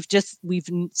holiday, we've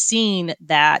seen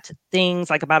that things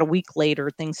like about a week later,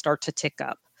 things start to tick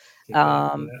up.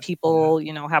 People,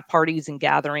 have parties and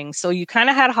gatherings. So you kind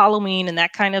of had Halloween, and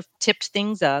that kind of tipped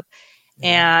things up.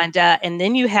 And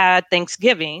then you had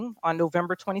Thanksgiving on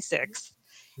November 26th.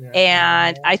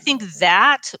 And I think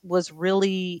that was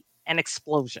really an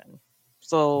explosion.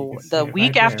 So the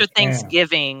week after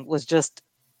Thanksgiving was just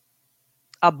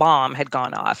a bomb had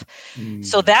gone off.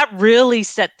 So that really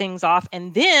set things off.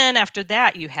 And then after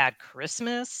that, you had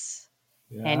Christmas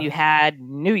and you had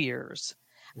New Year's.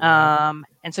 And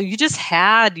so you just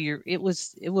had it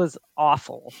was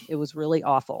awful. It was really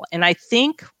awful. And I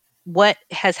think what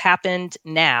has happened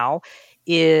now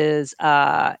is,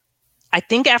 I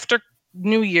think after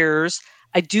New Year's,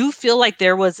 I do feel like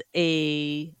there was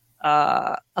a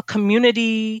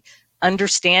community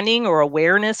understanding or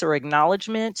awareness or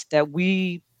acknowledgement that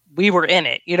we were in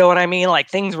it. You know what I mean? Like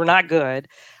things were not good.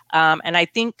 And I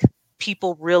think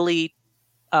people really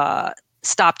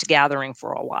stopped gathering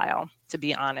for a while, to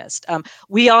be honest.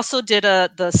 We also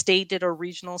the state did a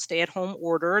regional stay-at-home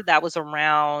order that was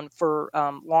around for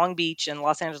Long Beach and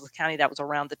Los Angeles County. That was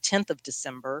around the 10th of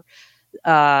December.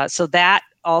 So that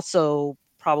also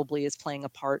probably is playing a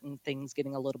part in things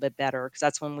getting a little bit better, because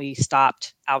that's when we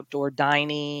stopped outdoor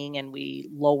dining and we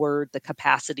lowered the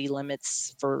capacity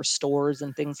limits for stores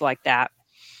and things like that.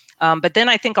 But then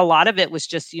I think a lot of it was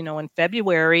just, in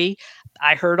February,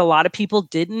 I heard a lot of people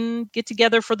didn't get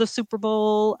together for the Super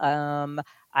Bowl.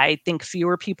 I think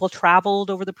fewer people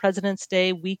traveled over the President's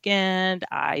Day weekend.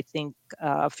 I think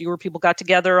fewer people got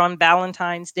together on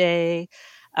Valentine's Day.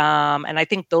 And I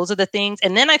think those are the things.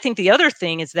 And then I think the other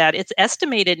thing is that it's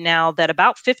estimated now that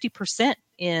about 50%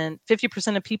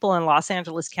 of people in Los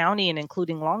Angeles County and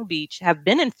including Long Beach have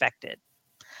been infected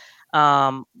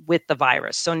with the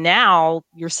virus. So now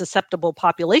your susceptible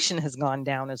population has gone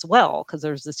down as well, because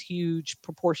there's this huge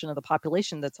proportion of the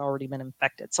population that's already been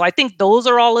infected. So I think those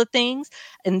are all the things.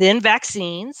 And then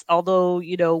vaccines, although,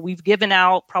 we've given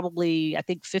out probably, I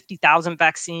think 50,000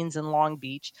 vaccines in Long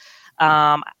Beach.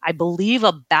 I believe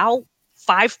about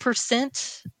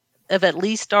 5% of at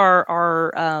least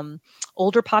our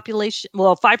older population,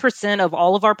 5% of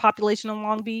all of our population in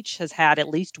Long Beach has had at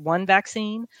least one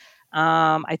vaccine.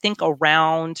 I think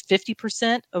around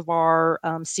 50% of our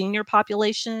senior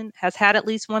population has had at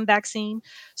least one vaccine.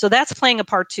 So that's playing a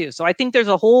part too. So I think there's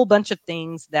a whole bunch of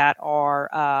things that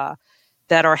are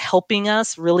helping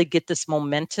us really get this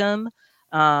momentum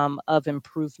of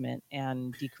improvement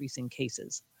and decreasing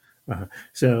cases.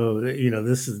 So,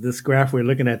 this graph we're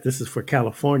looking at, this is for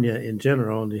California in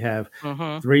general, and you have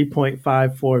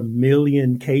 3.54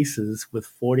 million cases with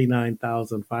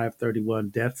 49,531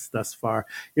 deaths thus far.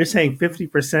 You're saying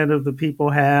 50% of the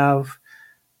people have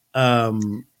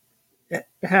COVID?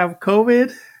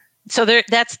 So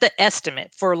that's the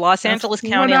estimate for Los Angeles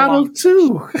County. 1 out of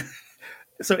 2.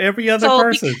 So every other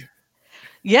person.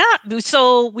 Yeah.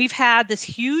 So we've had this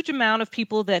huge amount of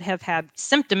people that have had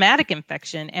symptomatic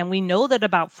infection. And we know that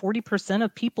about 40%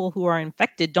 of people who are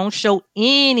infected don't show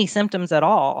any symptoms at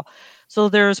all. So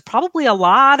there's probably a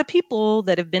lot of people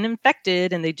that have been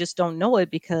infected and they just don't know it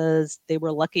because they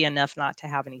were lucky enough not to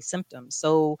have any symptoms.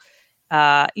 So,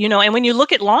 and when you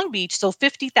look at Long Beach, so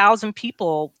 50,000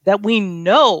 people that we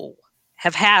know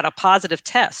have had a positive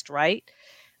test, right?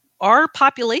 Our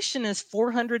population is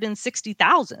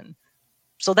 460,000.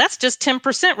 So that's just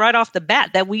 10% right off the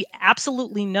bat that we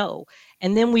absolutely know.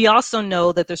 And then we also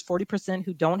know that there's 40%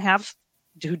 who don't have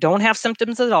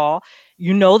symptoms at all.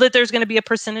 You know that there's going to be a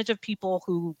percentage of people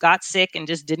who got sick and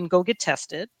just didn't go get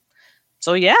tested.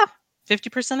 So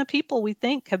 50% of people we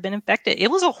think have been infected. It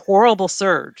was a horrible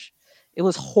surge. It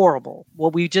was horrible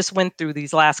what we just went through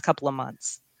these last couple of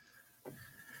months.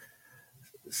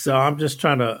 So I'm just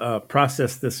trying to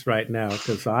process this right now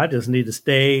because I just need to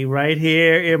stay right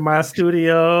here in my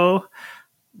studio.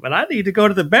 But I need to go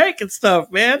to the bank and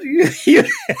stuff, man. You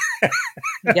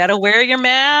got to wear your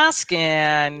mask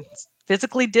and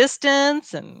physically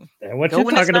distance. And what you're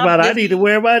talking about, I need to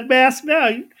wear my mask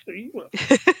now.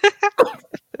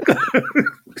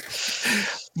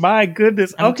 My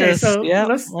goodness. Okay, so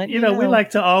let's, we like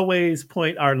to always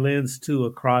point our lens to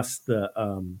across the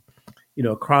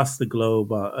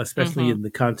globe, especially in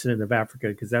the continent of Africa,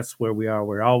 because that's where we are.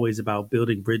 We're always about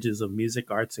building bridges of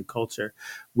music, arts, and culture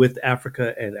with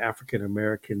Africa and African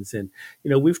Americans. And,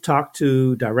 we've talked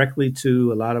directly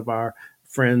to a lot of our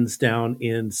friends down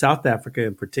in South Africa,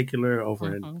 in particular,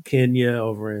 over in Kenya,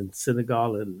 over in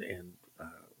Senegal, and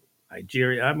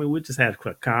Nigeria. I mean, we just had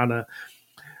Ghana.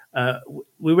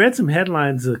 We read some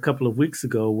headlines a couple of weeks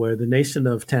ago where the nation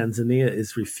of Tanzania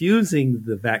is refusing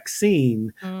the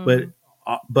vaccine,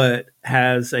 but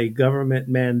has a government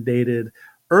mandated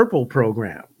herbal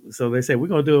program. So they say, we're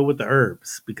going to do it with the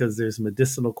herbs because there's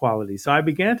medicinal quality. So I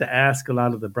began to ask a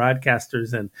lot of the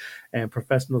broadcasters and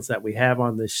professionals that we have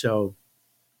on this show,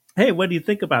 hey, what do you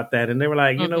think about that? And they were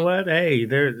like, you know what? Hey,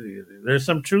 there's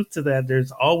some truth to that.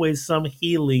 There's always some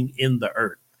healing in the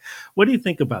earth. What do you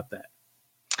think about that?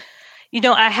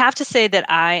 I have to say that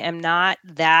I am not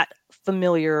that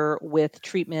familiar with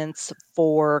treatments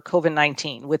for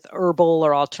COVID-19, with herbal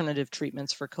or alternative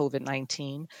treatments for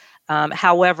COVID-19.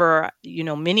 However,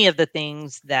 many of the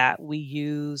things that we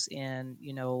use in,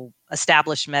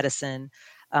 established medicine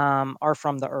are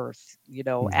from the earth.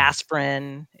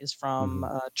 Aspirin is from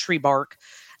tree bark,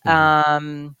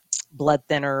 blood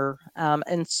thinner.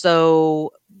 And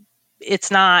so it's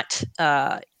not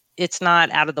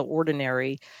out of the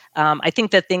ordinary. I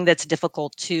think the thing that's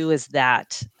difficult too is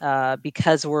that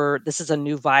because this is a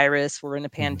new virus, we're in a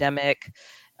pandemic.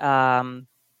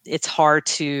 It's hard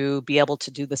to be able to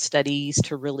do the studies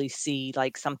to really see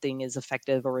like something is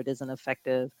effective or it isn't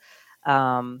effective.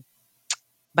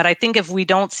 But I think if we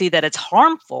don't see that it's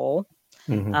harmful,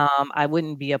 I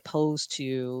wouldn't be opposed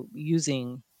to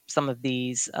using some of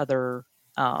these other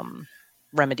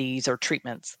remedies or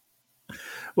treatments.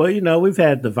 Well, we've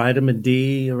had the vitamin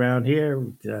D around here.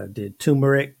 We did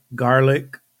turmeric,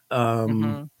 garlic,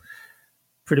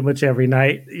 pretty much every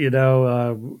night.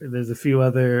 There's a few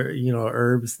other,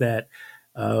 herbs that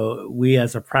we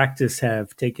as a practice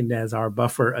have taken as our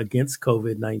buffer against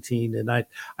COVID-19. And I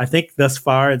think thus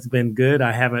far it's been good.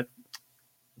 I haven't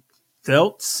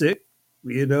felt sick,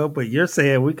 but you're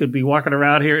saying we could be walking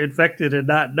around here infected and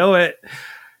not know it.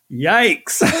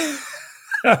 Yikes.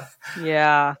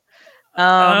 Yeah.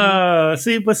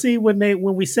 See,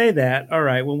 when we say that, all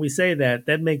right, when we say that,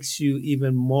 that makes you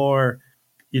even more,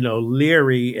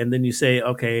 leery. And then you say,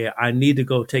 okay, I need to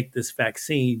go take this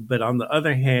vaccine. But on the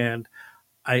other hand,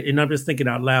 I'm just thinking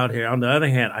out loud here. On the other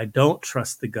hand, I don't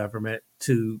trust the government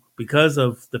because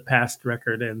of the past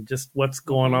record and just what's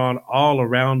going on all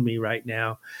around me right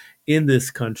now in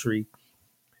this country.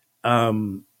 How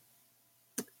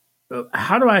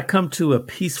do I come to a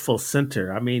peaceful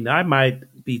center? I mean, I might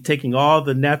be taking all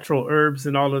the natural herbs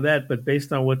and all of that, but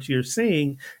based on what you're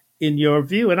seeing in your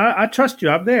view, and I trust you,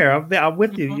 I'm there. I'm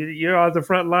with you. You're on the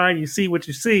front line. You see what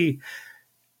you see.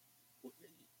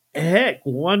 Heck,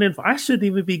 I shouldn't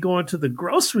even be going to the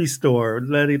grocery store,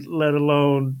 let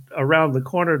alone around the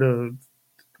corner to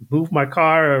move my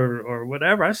car or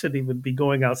whatever. I shouldn't even be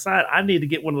going outside. I need to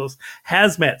get one of those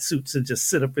hazmat suits and just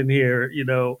sit up in here.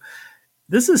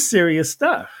 This is serious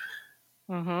stuff.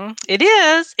 It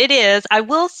is. It is. I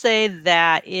will say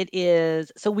that it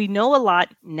is. So we know a lot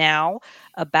now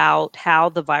about how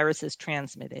the virus is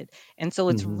transmitted. And so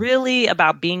it's really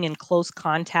about being in close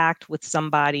contact with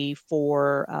somebody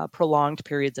for prolonged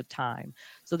periods of time.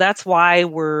 So that's why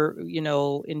we're,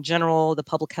 in general, the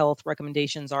public health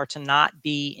recommendations are to not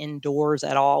be indoors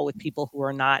at all with people who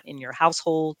are not in your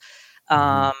household.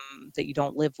 That you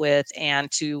don't live with, and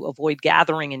to avoid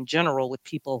gathering in general with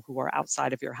people who are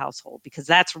outside of your household, because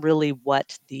that's really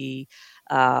what the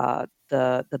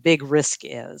big risk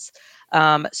is.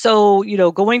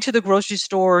 So, going to the grocery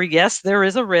store, yes, there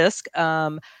is a risk.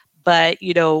 But,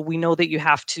 we know that you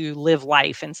have to live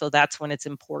life. And so that's when it's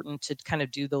important to kind of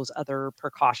do those other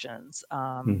precautions,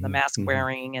 the mask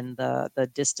wearing and the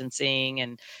distancing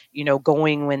and,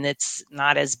 going when it's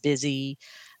not as busy.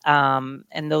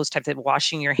 And those types of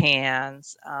washing your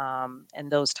hands, and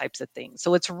those types of things.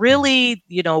 So it's really,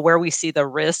 where we see the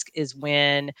risk is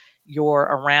when you're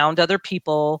around other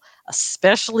people,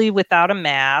 especially without a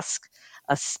mask,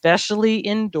 especially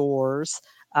indoors,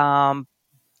 and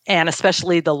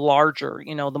especially the larger,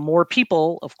 the more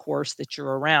people, of course, that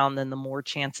you're around, then the more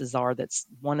chances are that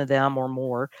one of them or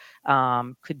more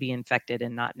could be infected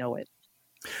and not know it.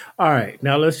 All right.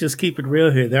 Now let's just keep it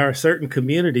real here. There are certain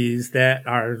communities that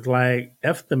are like,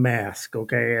 F the mask.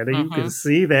 Okay. And you can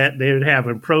see that they're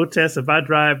having protests. If I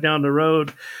drive down the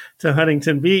road to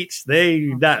Huntington Beach, they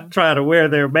not try to wear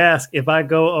their mask. If I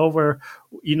go over,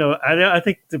 I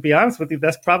think, to be honest with you,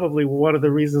 that's probably one of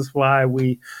the reasons why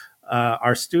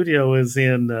our studio is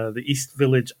in the East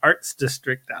Village Arts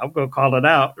District. I'm going to call it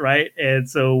out. Right. And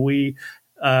so we,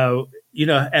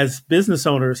 as business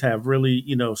owners have really,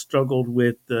 struggled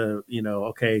with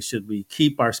okay, should we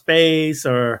keep our space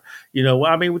or,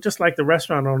 just like the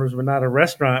restaurant owners, we're not a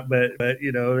restaurant, but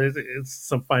it's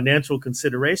some financial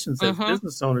considerations as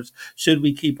business owners. Should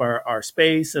we keep our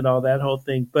space and all that whole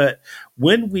thing? But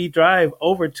when we drive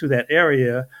over to that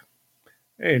area,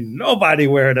 ain't nobody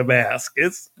wearing a mask.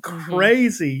 It's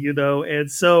crazy,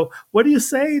 And so what do you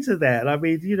say to that? I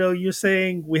mean, you're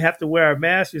saying we have to wear a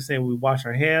mask. You're saying we wash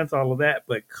our hands, all of that.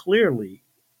 But clearly,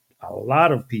 a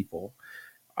lot of people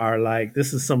are like,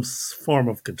 this is some form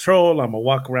of control. I'm going to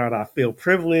walk around. I feel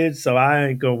privileged, so I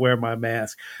ain't going to wear my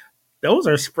mask. Those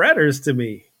are spreaders to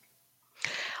me.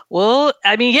 Well,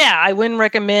 I mean, yeah, I wouldn't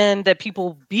recommend that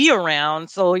people be around.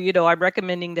 So, I'm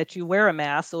recommending that you wear a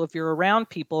mask. So if you're around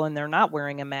people and they're not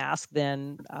wearing a mask,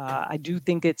 then I do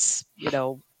think it's,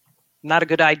 not a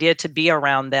good idea to be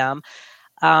around them.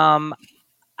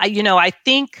 I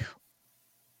think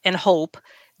and hope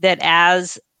that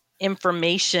as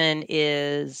information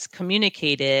is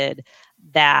communicated,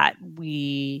 that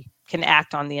we can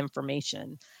act on the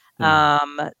information.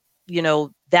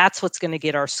 That's what's going to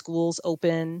get our schools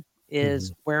open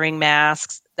is wearing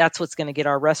masks. That's what's going to get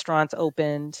our restaurants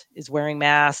opened is wearing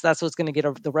masks. That's what's going to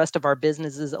get the rest of our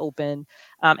businesses open.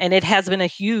 And it has been a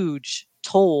huge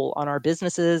toll on our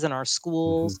businesses and our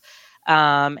schools.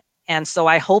 And so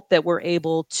I hope that we're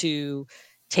able to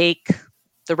take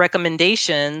the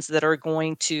recommendations that are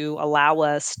going to allow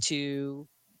us to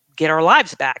get our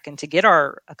lives back and to get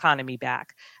our economy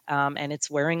back. And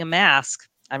it's wearing a mask.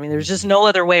 I mean, there's just no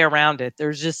other way around it.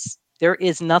 There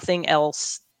is nothing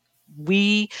else.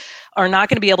 We are not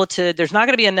going to be able to, there's not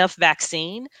going to be enough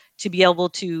vaccine to be able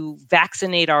to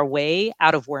vaccinate our way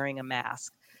out of wearing a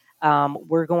mask.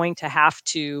 We're going to have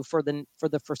to, for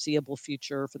the foreseeable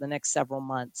future, for the next several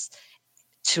months,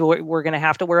 we're going to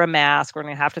have to wear a mask. We're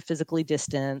going to have to physically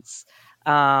distance.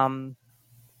 And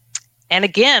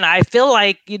again, I feel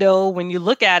like, when you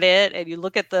look at it and you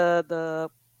look at the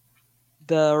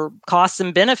costs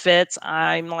and benefits,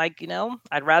 I'm like,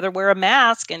 I'd rather wear a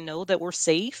mask and know that we're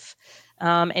safe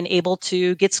and able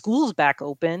to get schools back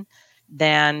open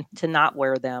than to not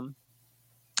wear them.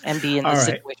 and be in All the right.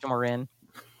 situation we're in.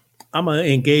 I'm going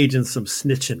to engage in some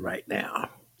snitching right now.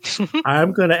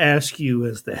 I'm going to ask you,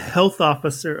 as the health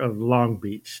officer of Long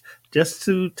Beach, just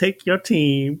to take your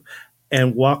team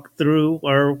and walk through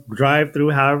or drive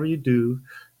through, however you do,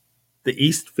 the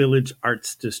East Village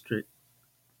Arts District.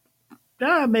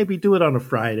 Maybe do it on a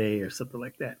Friday or something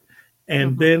like that.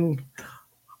 And then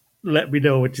let me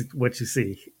know what you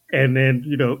see. And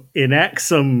then, enact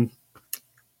some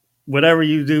whatever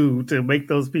you do to make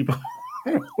those people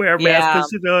wear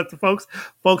masks, because the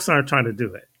folks aren't trying to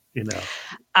do it.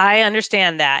 I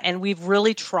understand that, and we've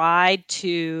really tried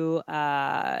to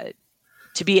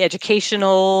be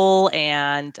educational,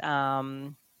 and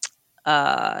I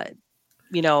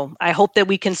hope that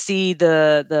we can see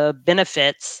the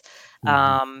benefits,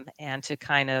 and to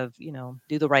kind of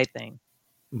do the right thing.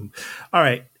 All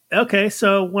right. Okay,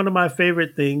 so one of my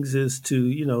favorite things is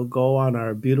to, go on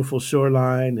our beautiful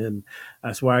shoreline, and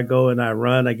that's where I go and I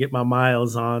run. I get my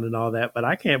miles on and all that, but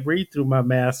I can't breathe through my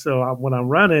mask. So when I'm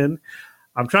running,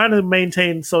 I'm trying to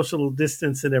maintain social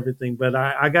distance and everything, but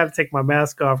I got to take my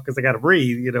mask off because I got to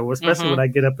breathe, especially when I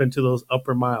get up into those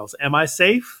upper miles. Am I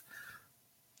safe?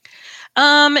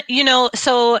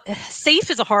 So safe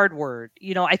is a hard word.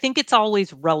 I think it's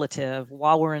always relative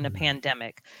while we're in a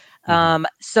pandemic.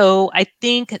 So I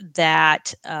think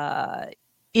that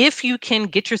if you can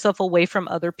get yourself away from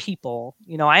other people,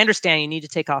 I understand you need to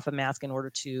take off a mask in order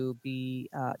to be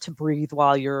to breathe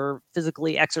while you're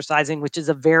physically exercising, which is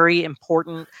a very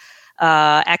important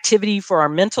activity for our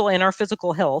mental and our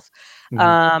physical health.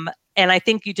 And I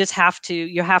think you just have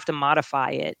to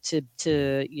modify it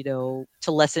to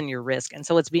lessen your risk. And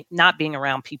so it's not being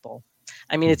around people.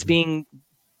 I mean, it's being,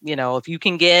 if you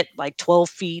can get like 12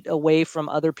 feet away from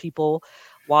other people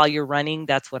while you're running,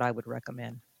 that's what I would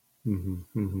recommend.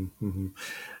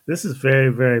 This is very,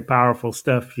 very powerful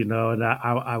stuff, and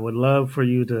I would love for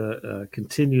you to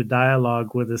continue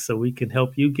dialogue with us so we can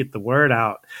help you get the word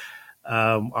out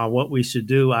on what we should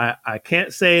do. I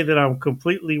can't say that I'm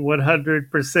completely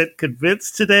 100%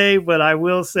 convinced today, but I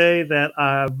will say that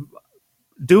I'm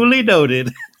duly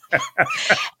noted.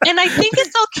 And I think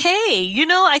it's okay.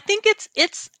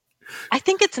 I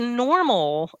think it's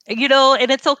normal,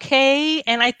 and it's okay.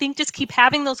 And I think just keep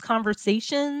having those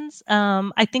conversations.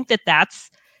 I think that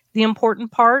that's the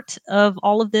important part of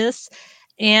all of this.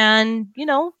 And,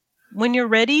 when you're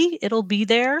ready, it'll be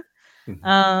there.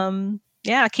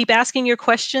 Keep asking your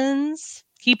questions,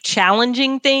 keep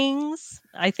challenging things.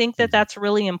 I think that that's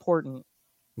really important.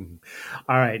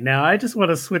 All right. Now, I just want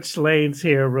to switch lanes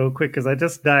here real quick because I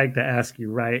just died to ask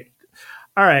you, right?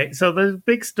 All right. So the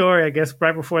big story, I guess,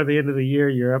 right before the end of the year,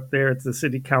 you're up there at the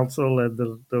city council, and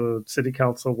the city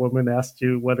council woman asked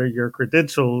you, what are your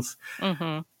credentials?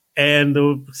 And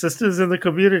the sisters in the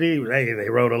community, they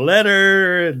wrote a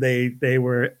letter, and they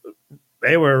were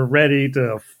ready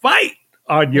to fight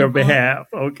on your behalf.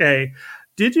 Okay.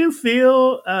 Did you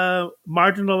feel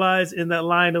marginalized in that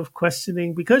line of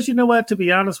questioning? Because you know what, to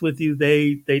be honest with you,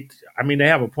 they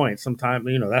have a point. Sometimes,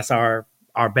 that's our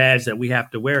badge that we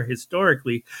have to wear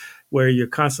historically, where you're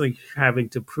constantly having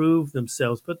to prove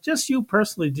themselves. But just you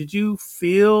personally, did you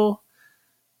feel,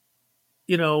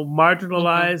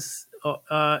 marginalized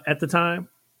at the time?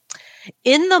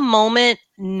 In the moment,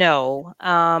 no.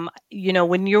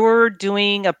 When you're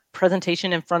doing a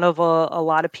presentation in front of a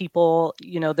lot of people,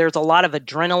 there's a lot of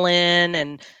adrenaline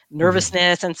and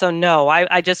nervousness. And so, no,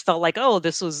 I just felt like,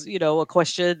 this was, a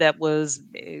question that was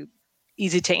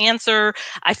easy to answer.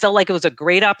 I felt like it was a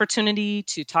great opportunity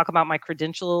to talk about my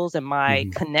credentials and my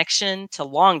connection to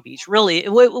Long Beach. Really,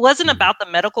 it wasn't about the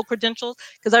medical credentials,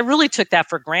 because I really took that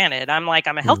for granted. I'm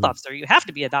a health officer. You have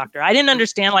to be a doctor. I didn't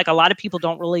understand, like, a lot of people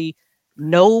don't really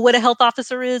know what a health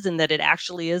officer is, and that it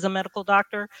actually is a medical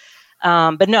doctor.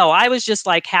 But no, I was just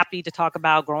like happy to talk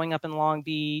about growing up in Long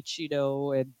Beach,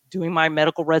 and doing my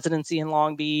medical residency in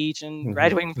Long Beach and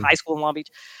graduating from high school in Long Beach.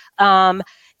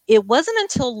 It wasn't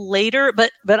until later,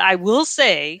 but I will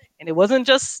say, and it wasn't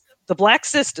just the Black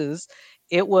sisters,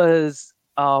 it was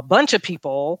a bunch of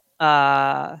people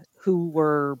who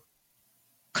were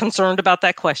concerned about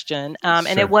that question.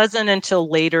 And it wasn't until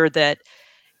later that,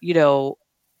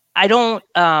 I don't,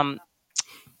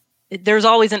 there's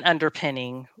always an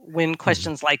underpinning when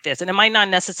questions like this, and it might not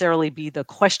necessarily be the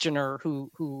questioner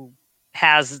who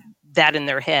has that in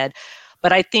their head.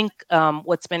 But I think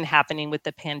what's been happening with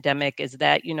the pandemic is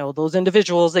that, those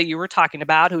individuals that you were talking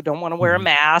about who don't want to wear a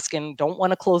mask and don't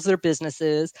want to close their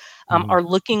businesses are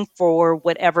looking for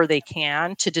whatever they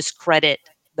can to discredit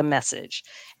the message.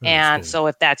 Understood. And so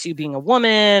if that's you being a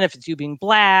woman, if it's you being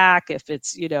Black, if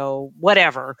it's,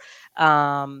 whatever,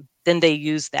 then they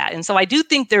use that. And so I do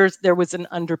think there was an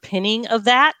underpinning of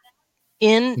that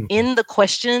in the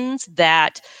questions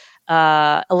that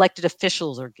elected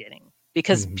officials are getting,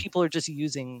 because people are just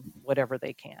using whatever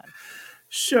they can.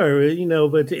 Sure,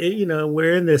 but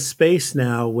we're in this space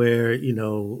now where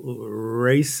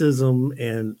racism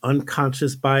and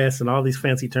unconscious bias and all these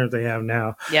fancy terms they have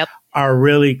now are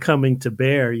really coming to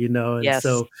bear. And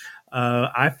so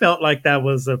I felt like that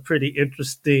was a pretty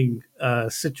interesting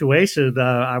situation.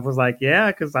 I was like,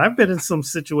 yeah, because I've been in some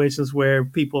situations where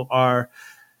people are,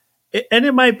 and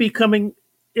it might be coming.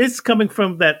 It's coming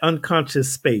from that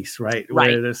unconscious space, right?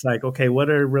 Where it's like, okay, what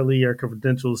are really your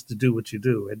credentials to do what you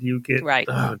do? And you get,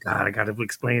 oh God, I got to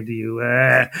explain to you,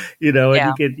 and you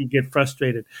get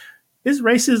frustrated. Is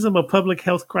racism a public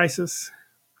health crisis?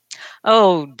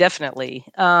 Oh, definitely.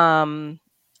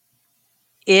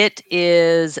 It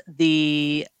is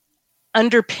the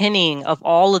underpinning of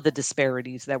all of the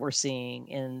disparities that we're seeing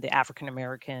in the African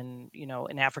American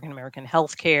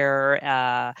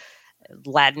healthcare,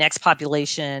 Latinx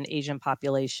population, Asian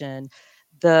population.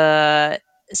 The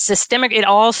systemic, it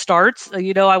all starts,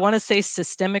 I want to say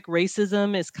systemic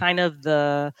racism is kind of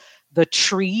the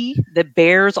tree that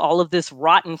bears all of this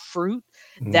rotten fruit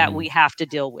that we have to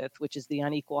deal with, which is the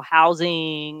unequal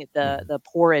housing, the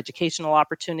poor educational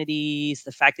opportunities,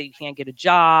 the fact that you can't get a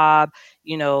job,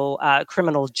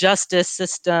 criminal justice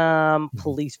system,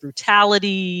 police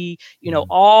brutality,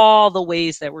 all the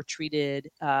ways that we're treated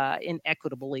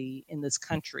inequitably in this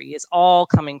country is all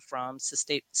coming from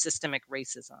systemic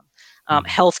racism.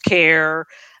 Healthcare.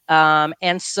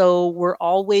 And so we're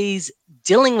always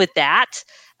dealing with that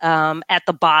at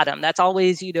the bottom. That's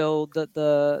always,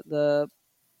 the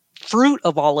fruit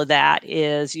of all of that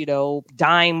is,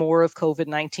 dying more of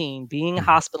COVID-19, being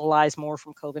hospitalized more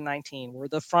from COVID-19. We're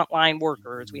the frontline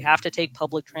workers. We have to take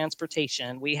public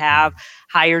transportation. We have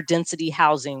higher density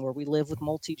housing where we live with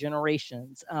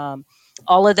multi-generations.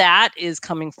 All of that is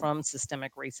coming from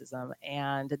systemic racism.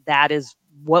 And that is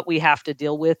what we have to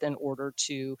deal with in order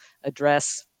to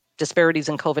address disparities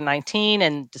in COVID-19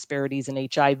 and disparities in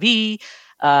HIV,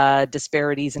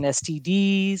 disparities in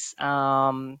STDs,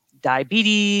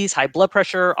 diabetes, high blood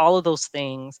pressure. All of those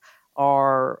things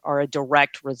are a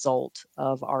direct result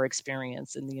of our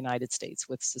experience in the United States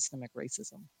with systemic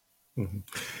racism.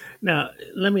 Now,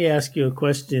 let me ask you a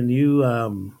question.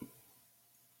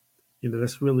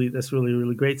 That's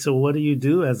really great. So what do you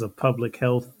do as a public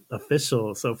health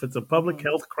official? So if it's a public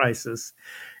health crisis,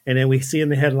 and then we see in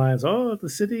the headlines, oh, the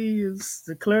city is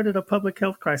declared it a public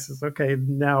health crisis. Okay,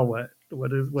 now what?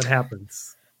 What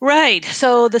happens? Right.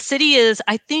 So the city is,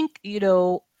 I think,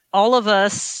 all of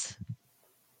us,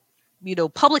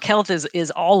 public health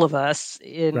is all of us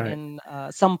in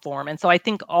some form. And so I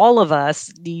think all of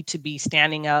us need to be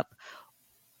standing up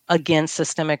against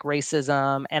systemic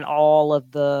racism and all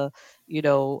of the,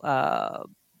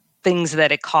 things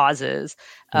that it causes.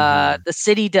 The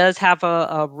city does have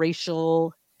a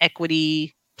racial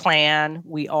equity plan.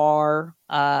 We are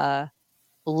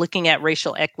looking at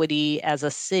racial equity as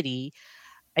a city.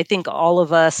 I think all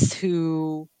of us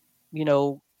who,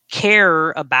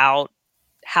 care about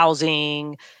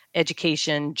housing,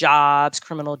 education, jobs,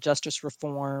 criminal justice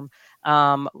reform,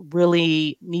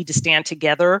 really need to stand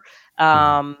together.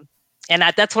 And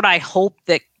that's what I hope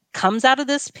that comes out of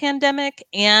this pandemic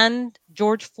and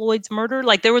George Floyd's murder.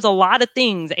 Like, there was a lot of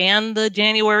things, and the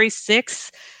January 6th,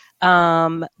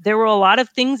 there were a lot of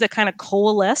things that kind of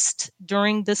coalesced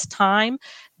during this time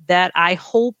that I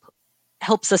hope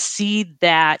helps us see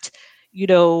that,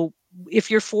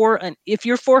 if you're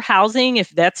for housing, if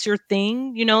that's your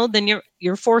thing, then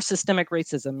you're for systemic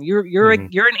racism. You're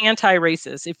an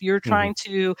anti-racist. If you're trying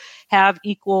to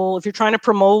if you're trying to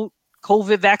promote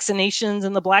COVID vaccinations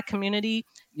in the Black community,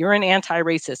 you're an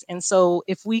anti-racist. And so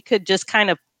if we could just kind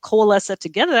of coalesce that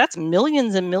together, that's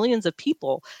millions and millions of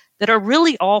people that are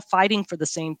really all fighting for the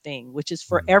same thing, which is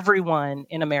for everyone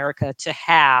in America to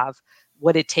have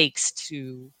what it takes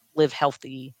to live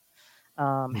healthy,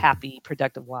 happy,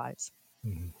 productive lives.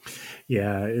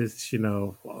 Yeah, it's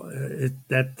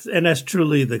that's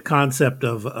truly the concept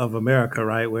of America,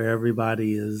 right? Where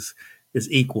everybody is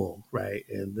equal, right?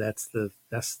 And that's the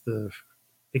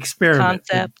experiment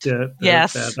concept.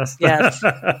 Yes.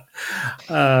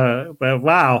 But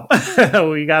wow,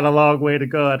 we got a long way to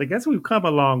go. I guess we've come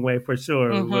a long way for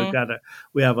sure.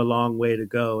 We have a long way to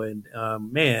go, and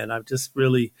man, I'm just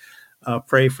really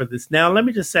pray for this. Now, let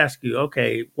me just ask you,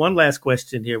 okay, one last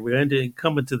question here. We're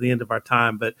coming to the end of our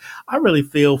time, but I really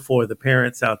feel for the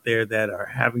parents out there that are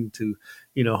having to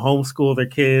homeschool their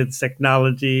kids,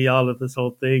 technology, all of this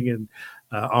whole thing. And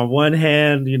on one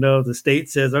hand, the state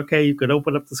says, okay, you could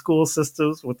open up the school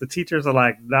systems, but the teachers are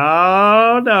like,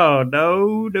 no, no,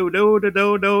 no, no, no, no,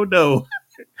 no, no, no.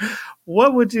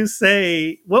 What would you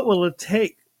say? What will it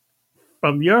take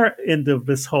from your end of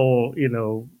this whole,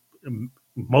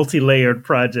 multi-layered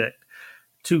project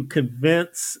to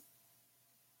convince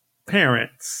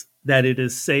parents that it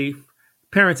is safe,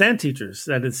 parents and teachers,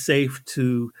 that it's safe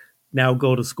to now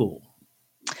go to school?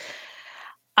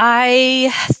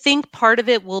 I think part of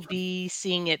it will be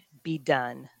seeing it be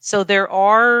done. So there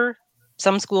are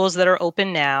some schools that are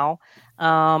open now.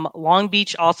 Long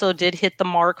Beach also did hit the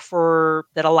mark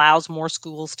that allows more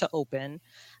schools to open.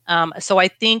 So I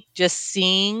think just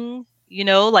seeing,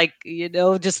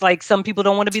 just like some people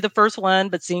don't want to be the first one,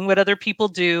 but seeing what other people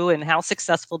do and how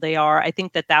successful they are, I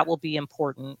think that will be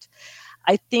important.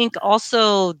 I think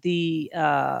also the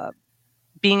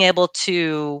being able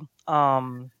to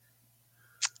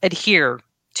adhere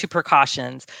to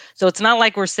precautions. So it's not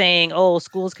like we're saying, oh,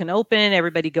 schools can open,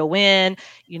 everybody go in.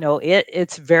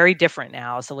 It's very different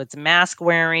now. So it's mask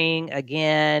wearing.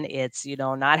 Again, it's,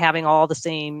 not having all the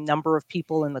same number of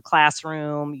people in the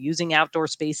classroom, using outdoor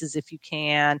spaces if you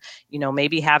can,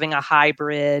 maybe having a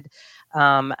hybrid.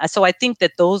 So I think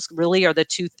that those really are the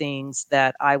two things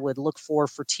that I would look for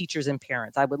teachers and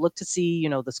parents. I would look to see,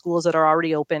 the schools that are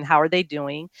already open, how are they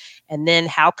doing? And then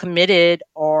how committed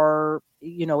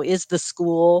is the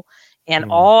school and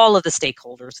all of the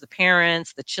stakeholders, the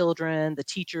parents, the children, the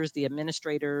teachers, the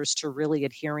administrators, to really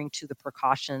adhering to the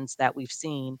precautions that we've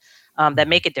seen that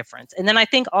make a difference. And then I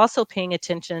think also paying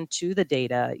attention to the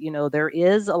data. There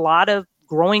is a lot of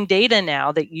growing data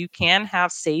now that you can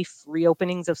have safe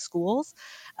reopenings of schools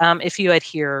if you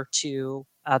adhere to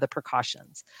the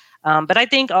precautions. But I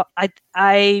think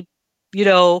I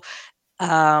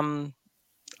can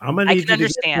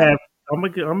understand. I'm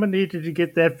gonna need you to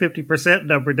get that 50%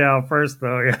 number down first,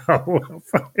 though. Our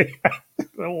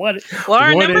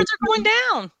numbers are going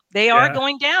down. They are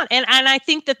going down, and I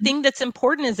think the thing that's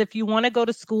important is if you want to go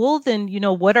to school, then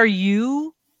what are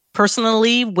you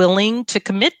personally willing to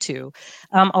commit to?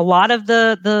 A lot of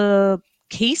the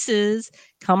cases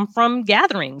come from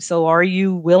gatherings. So are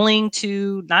you willing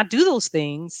to not do those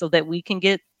things so that we can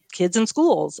get kids in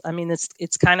schools? I mean,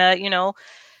 it's kind of,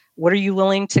 what are you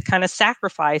willing to kind of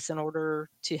sacrifice in order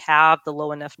to have the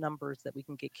low enough numbers that we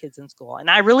can get kids in school? And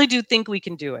I really do think we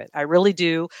can do it. I really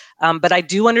do. But I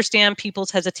do understand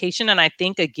people's hesitation. And I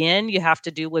think, again, you have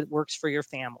to do what works for your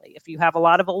family. If you have a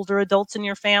lot of older adults in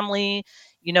your family,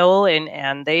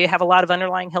 and they have a lot of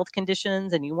underlying health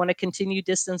conditions and you want to continue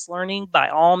distance learning, by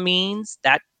all means,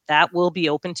 that will be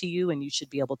open to you and you should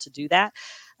be able to do that.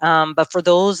 But for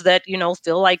those that,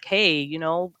 feel like, hey,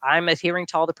 I'm adhering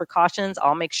to all the precautions,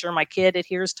 I'll make sure my kid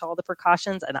adheres to all the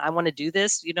precautions and I want to do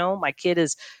this, my kid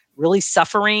is really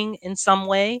suffering in some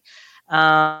way,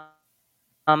 then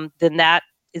that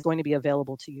is going to be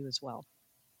available to you as well.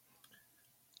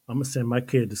 I'm going to send my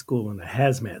kid to school in a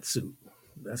hazmat suit.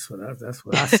 That's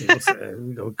what I see.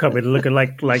 Coming looking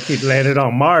like he landed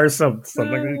on Mars,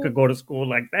 something he could go to school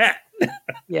like that.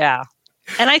 Yeah.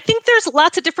 And I think there's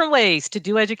lots of different ways to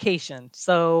do education.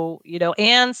 So,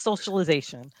 and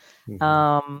socialization.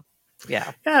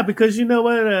 Yeah, because you know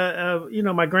what,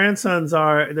 my grandsons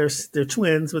they're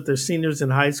twins, but they're seniors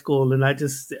in high school, and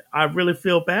I really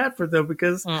feel bad for them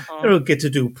because they don't get to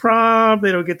do prom,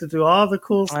 they don't get to do all the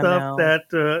cool stuff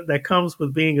that comes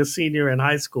with being a senior in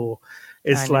high school.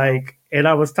 It's like, and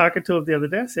I was talking to him the other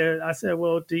day. I said,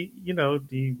 well, do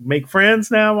you make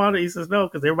friends now? He says, no,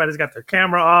 because everybody's got their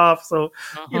camera off. So,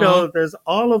 there's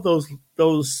all of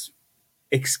those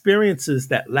experiences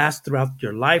that last throughout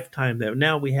your lifetime that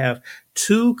now we have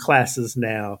 2 classes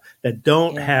now that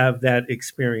don't have that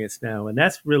experience now. And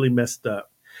that's really messed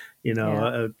up.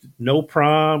 No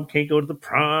prom, can't go to the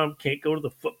prom, can't go to the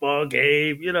football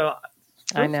game,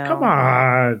 I know. Come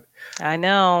on. I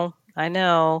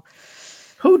know.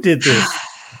 Who did this?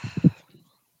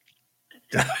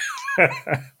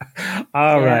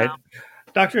 All right.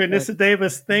 Dr. Anissa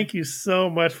Davis, thank you so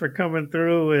much for coming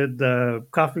through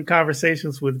and Coffee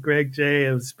Conversations with Greg J.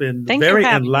 It's been very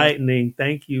enlightening.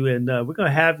 Thank you. And we're going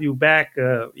to have you back.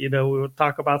 We'll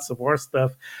talk about some more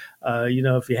stuff.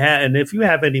 If you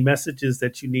have any messages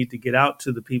that you need to get out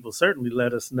to the people, certainly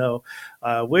let us know.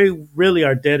 We really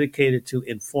are dedicated to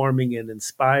informing and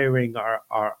inspiring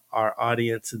our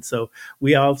audience. And so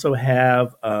we also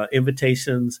have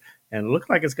invitations, and it looks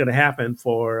like it's going to happen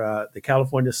for the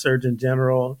California Surgeon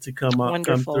General to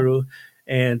come through.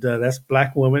 And that's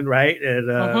Black woman, right? And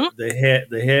the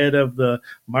head of the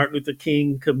Martin Luther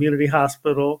King Community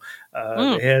Hospital,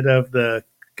 the head of the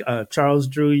Charles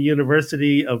Drew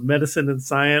University of Medicine and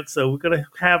Science. So we're going to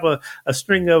have a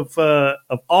string of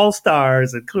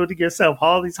all-stars, including yourself,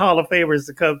 all these Hall of Famers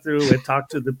to come through and talk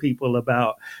to the people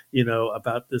about,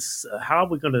 about this, how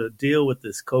we're going to deal with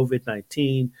this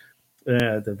COVID-19,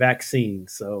 the vaccine.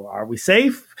 So are we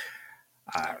safe?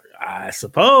 I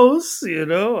suppose,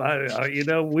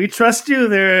 we trust you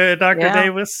there, Dr.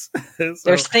 Davis. So,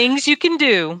 there's things you can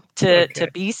do to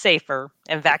be safer,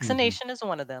 and vaccination is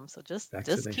one of them. So just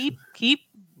keep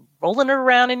rolling it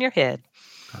around in your head.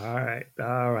 All right.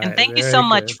 And thank you so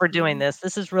much for doing this.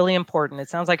 This is really important. It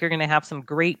sounds like you're going to have some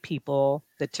great people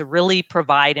to really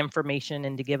provide information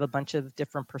and to give a bunch of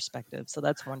different perspectives. So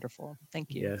that's wonderful.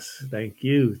 Thank you. Yes. Thank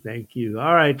you. Thank you.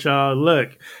 All right, y'all.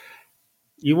 Look,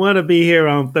 you want to be here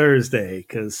on Thursday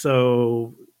because we're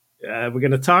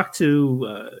going to talk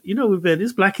to,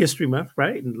 it's Black History Month,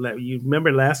 right? And you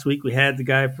remember last week we had the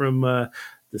guy from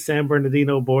the San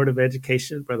Bernardino Board of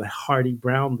Education, Brother Hardy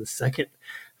Brown II,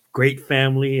 great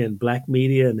family and Black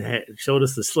media, and showed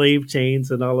us the slave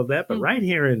chains and all of that. But right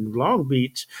here in Long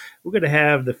Beach, we're going to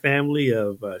have the family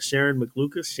of Sharon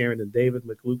and David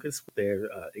McLucas, with their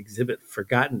exhibit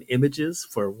Forgotten Images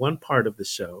for one part of the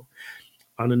show.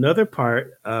 On another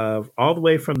part, all the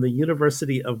way from the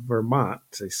University of Vermont,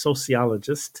 a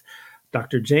sociologist,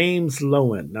 Dr. James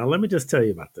Loewen. Now, let me just tell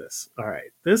you about this. All right.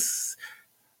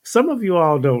 Some of you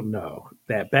all don't know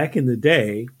that back in the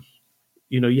day,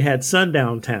 you had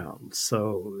sundown towns.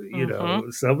 So,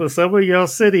 some of your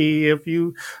city, if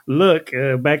you look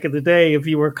back in the day, if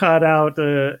you were caught out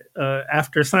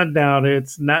after sundown,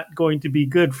 it's not going to be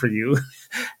good for you.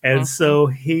 And so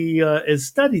he has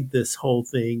studied this whole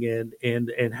thing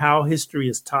and how history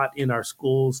is taught in our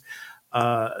schools,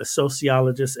 a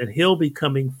sociologist, and he'll be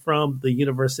coming from the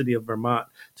University of Vermont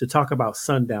to talk about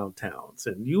sundown towns.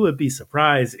 And you would be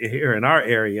surprised here in our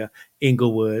area,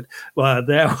 Inglewood,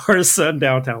 there were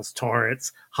sundown towns,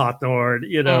 Torrance, Hawthorne,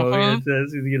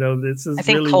 this is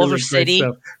really Culver really City.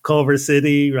 great stuff. Culver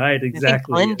City, right?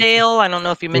 Exactly. Glendale. I don't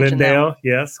know if you mentioned Glendale, that.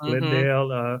 Yes,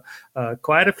 Glendale.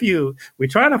 Quite a few. We're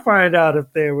trying to find out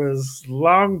if there was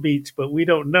Long Beach, but we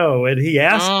don't know. And he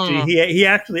asked, he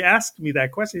actually asked me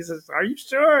that question. He says, "Are you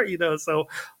sure?" So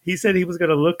he said he was going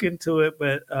to look into it,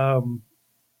 but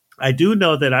I do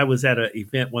know that I was at an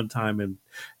event one time, and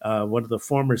one of the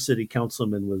former city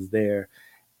councilmen was there.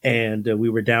 And we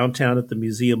were downtown at the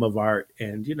Museum of Art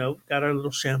and, got our little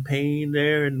champagne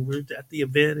there, and we're at the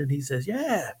event. And he says,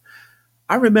 "Yeah,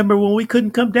 I remember when we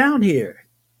couldn't come down here."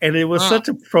 And it was such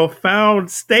a profound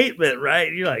statement,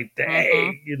 right? You're like,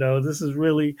 dang, this is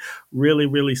really, really,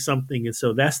 really something. And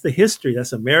so that's the history.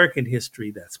 That's American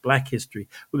history. That's Black history.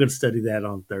 We're going to study that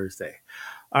on Thursday.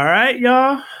 All right,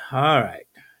 y'all. All right.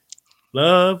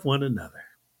 Love one another.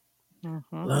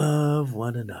 Love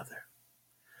one another.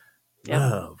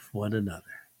 Love one another.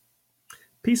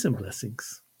 Peace and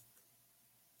blessings.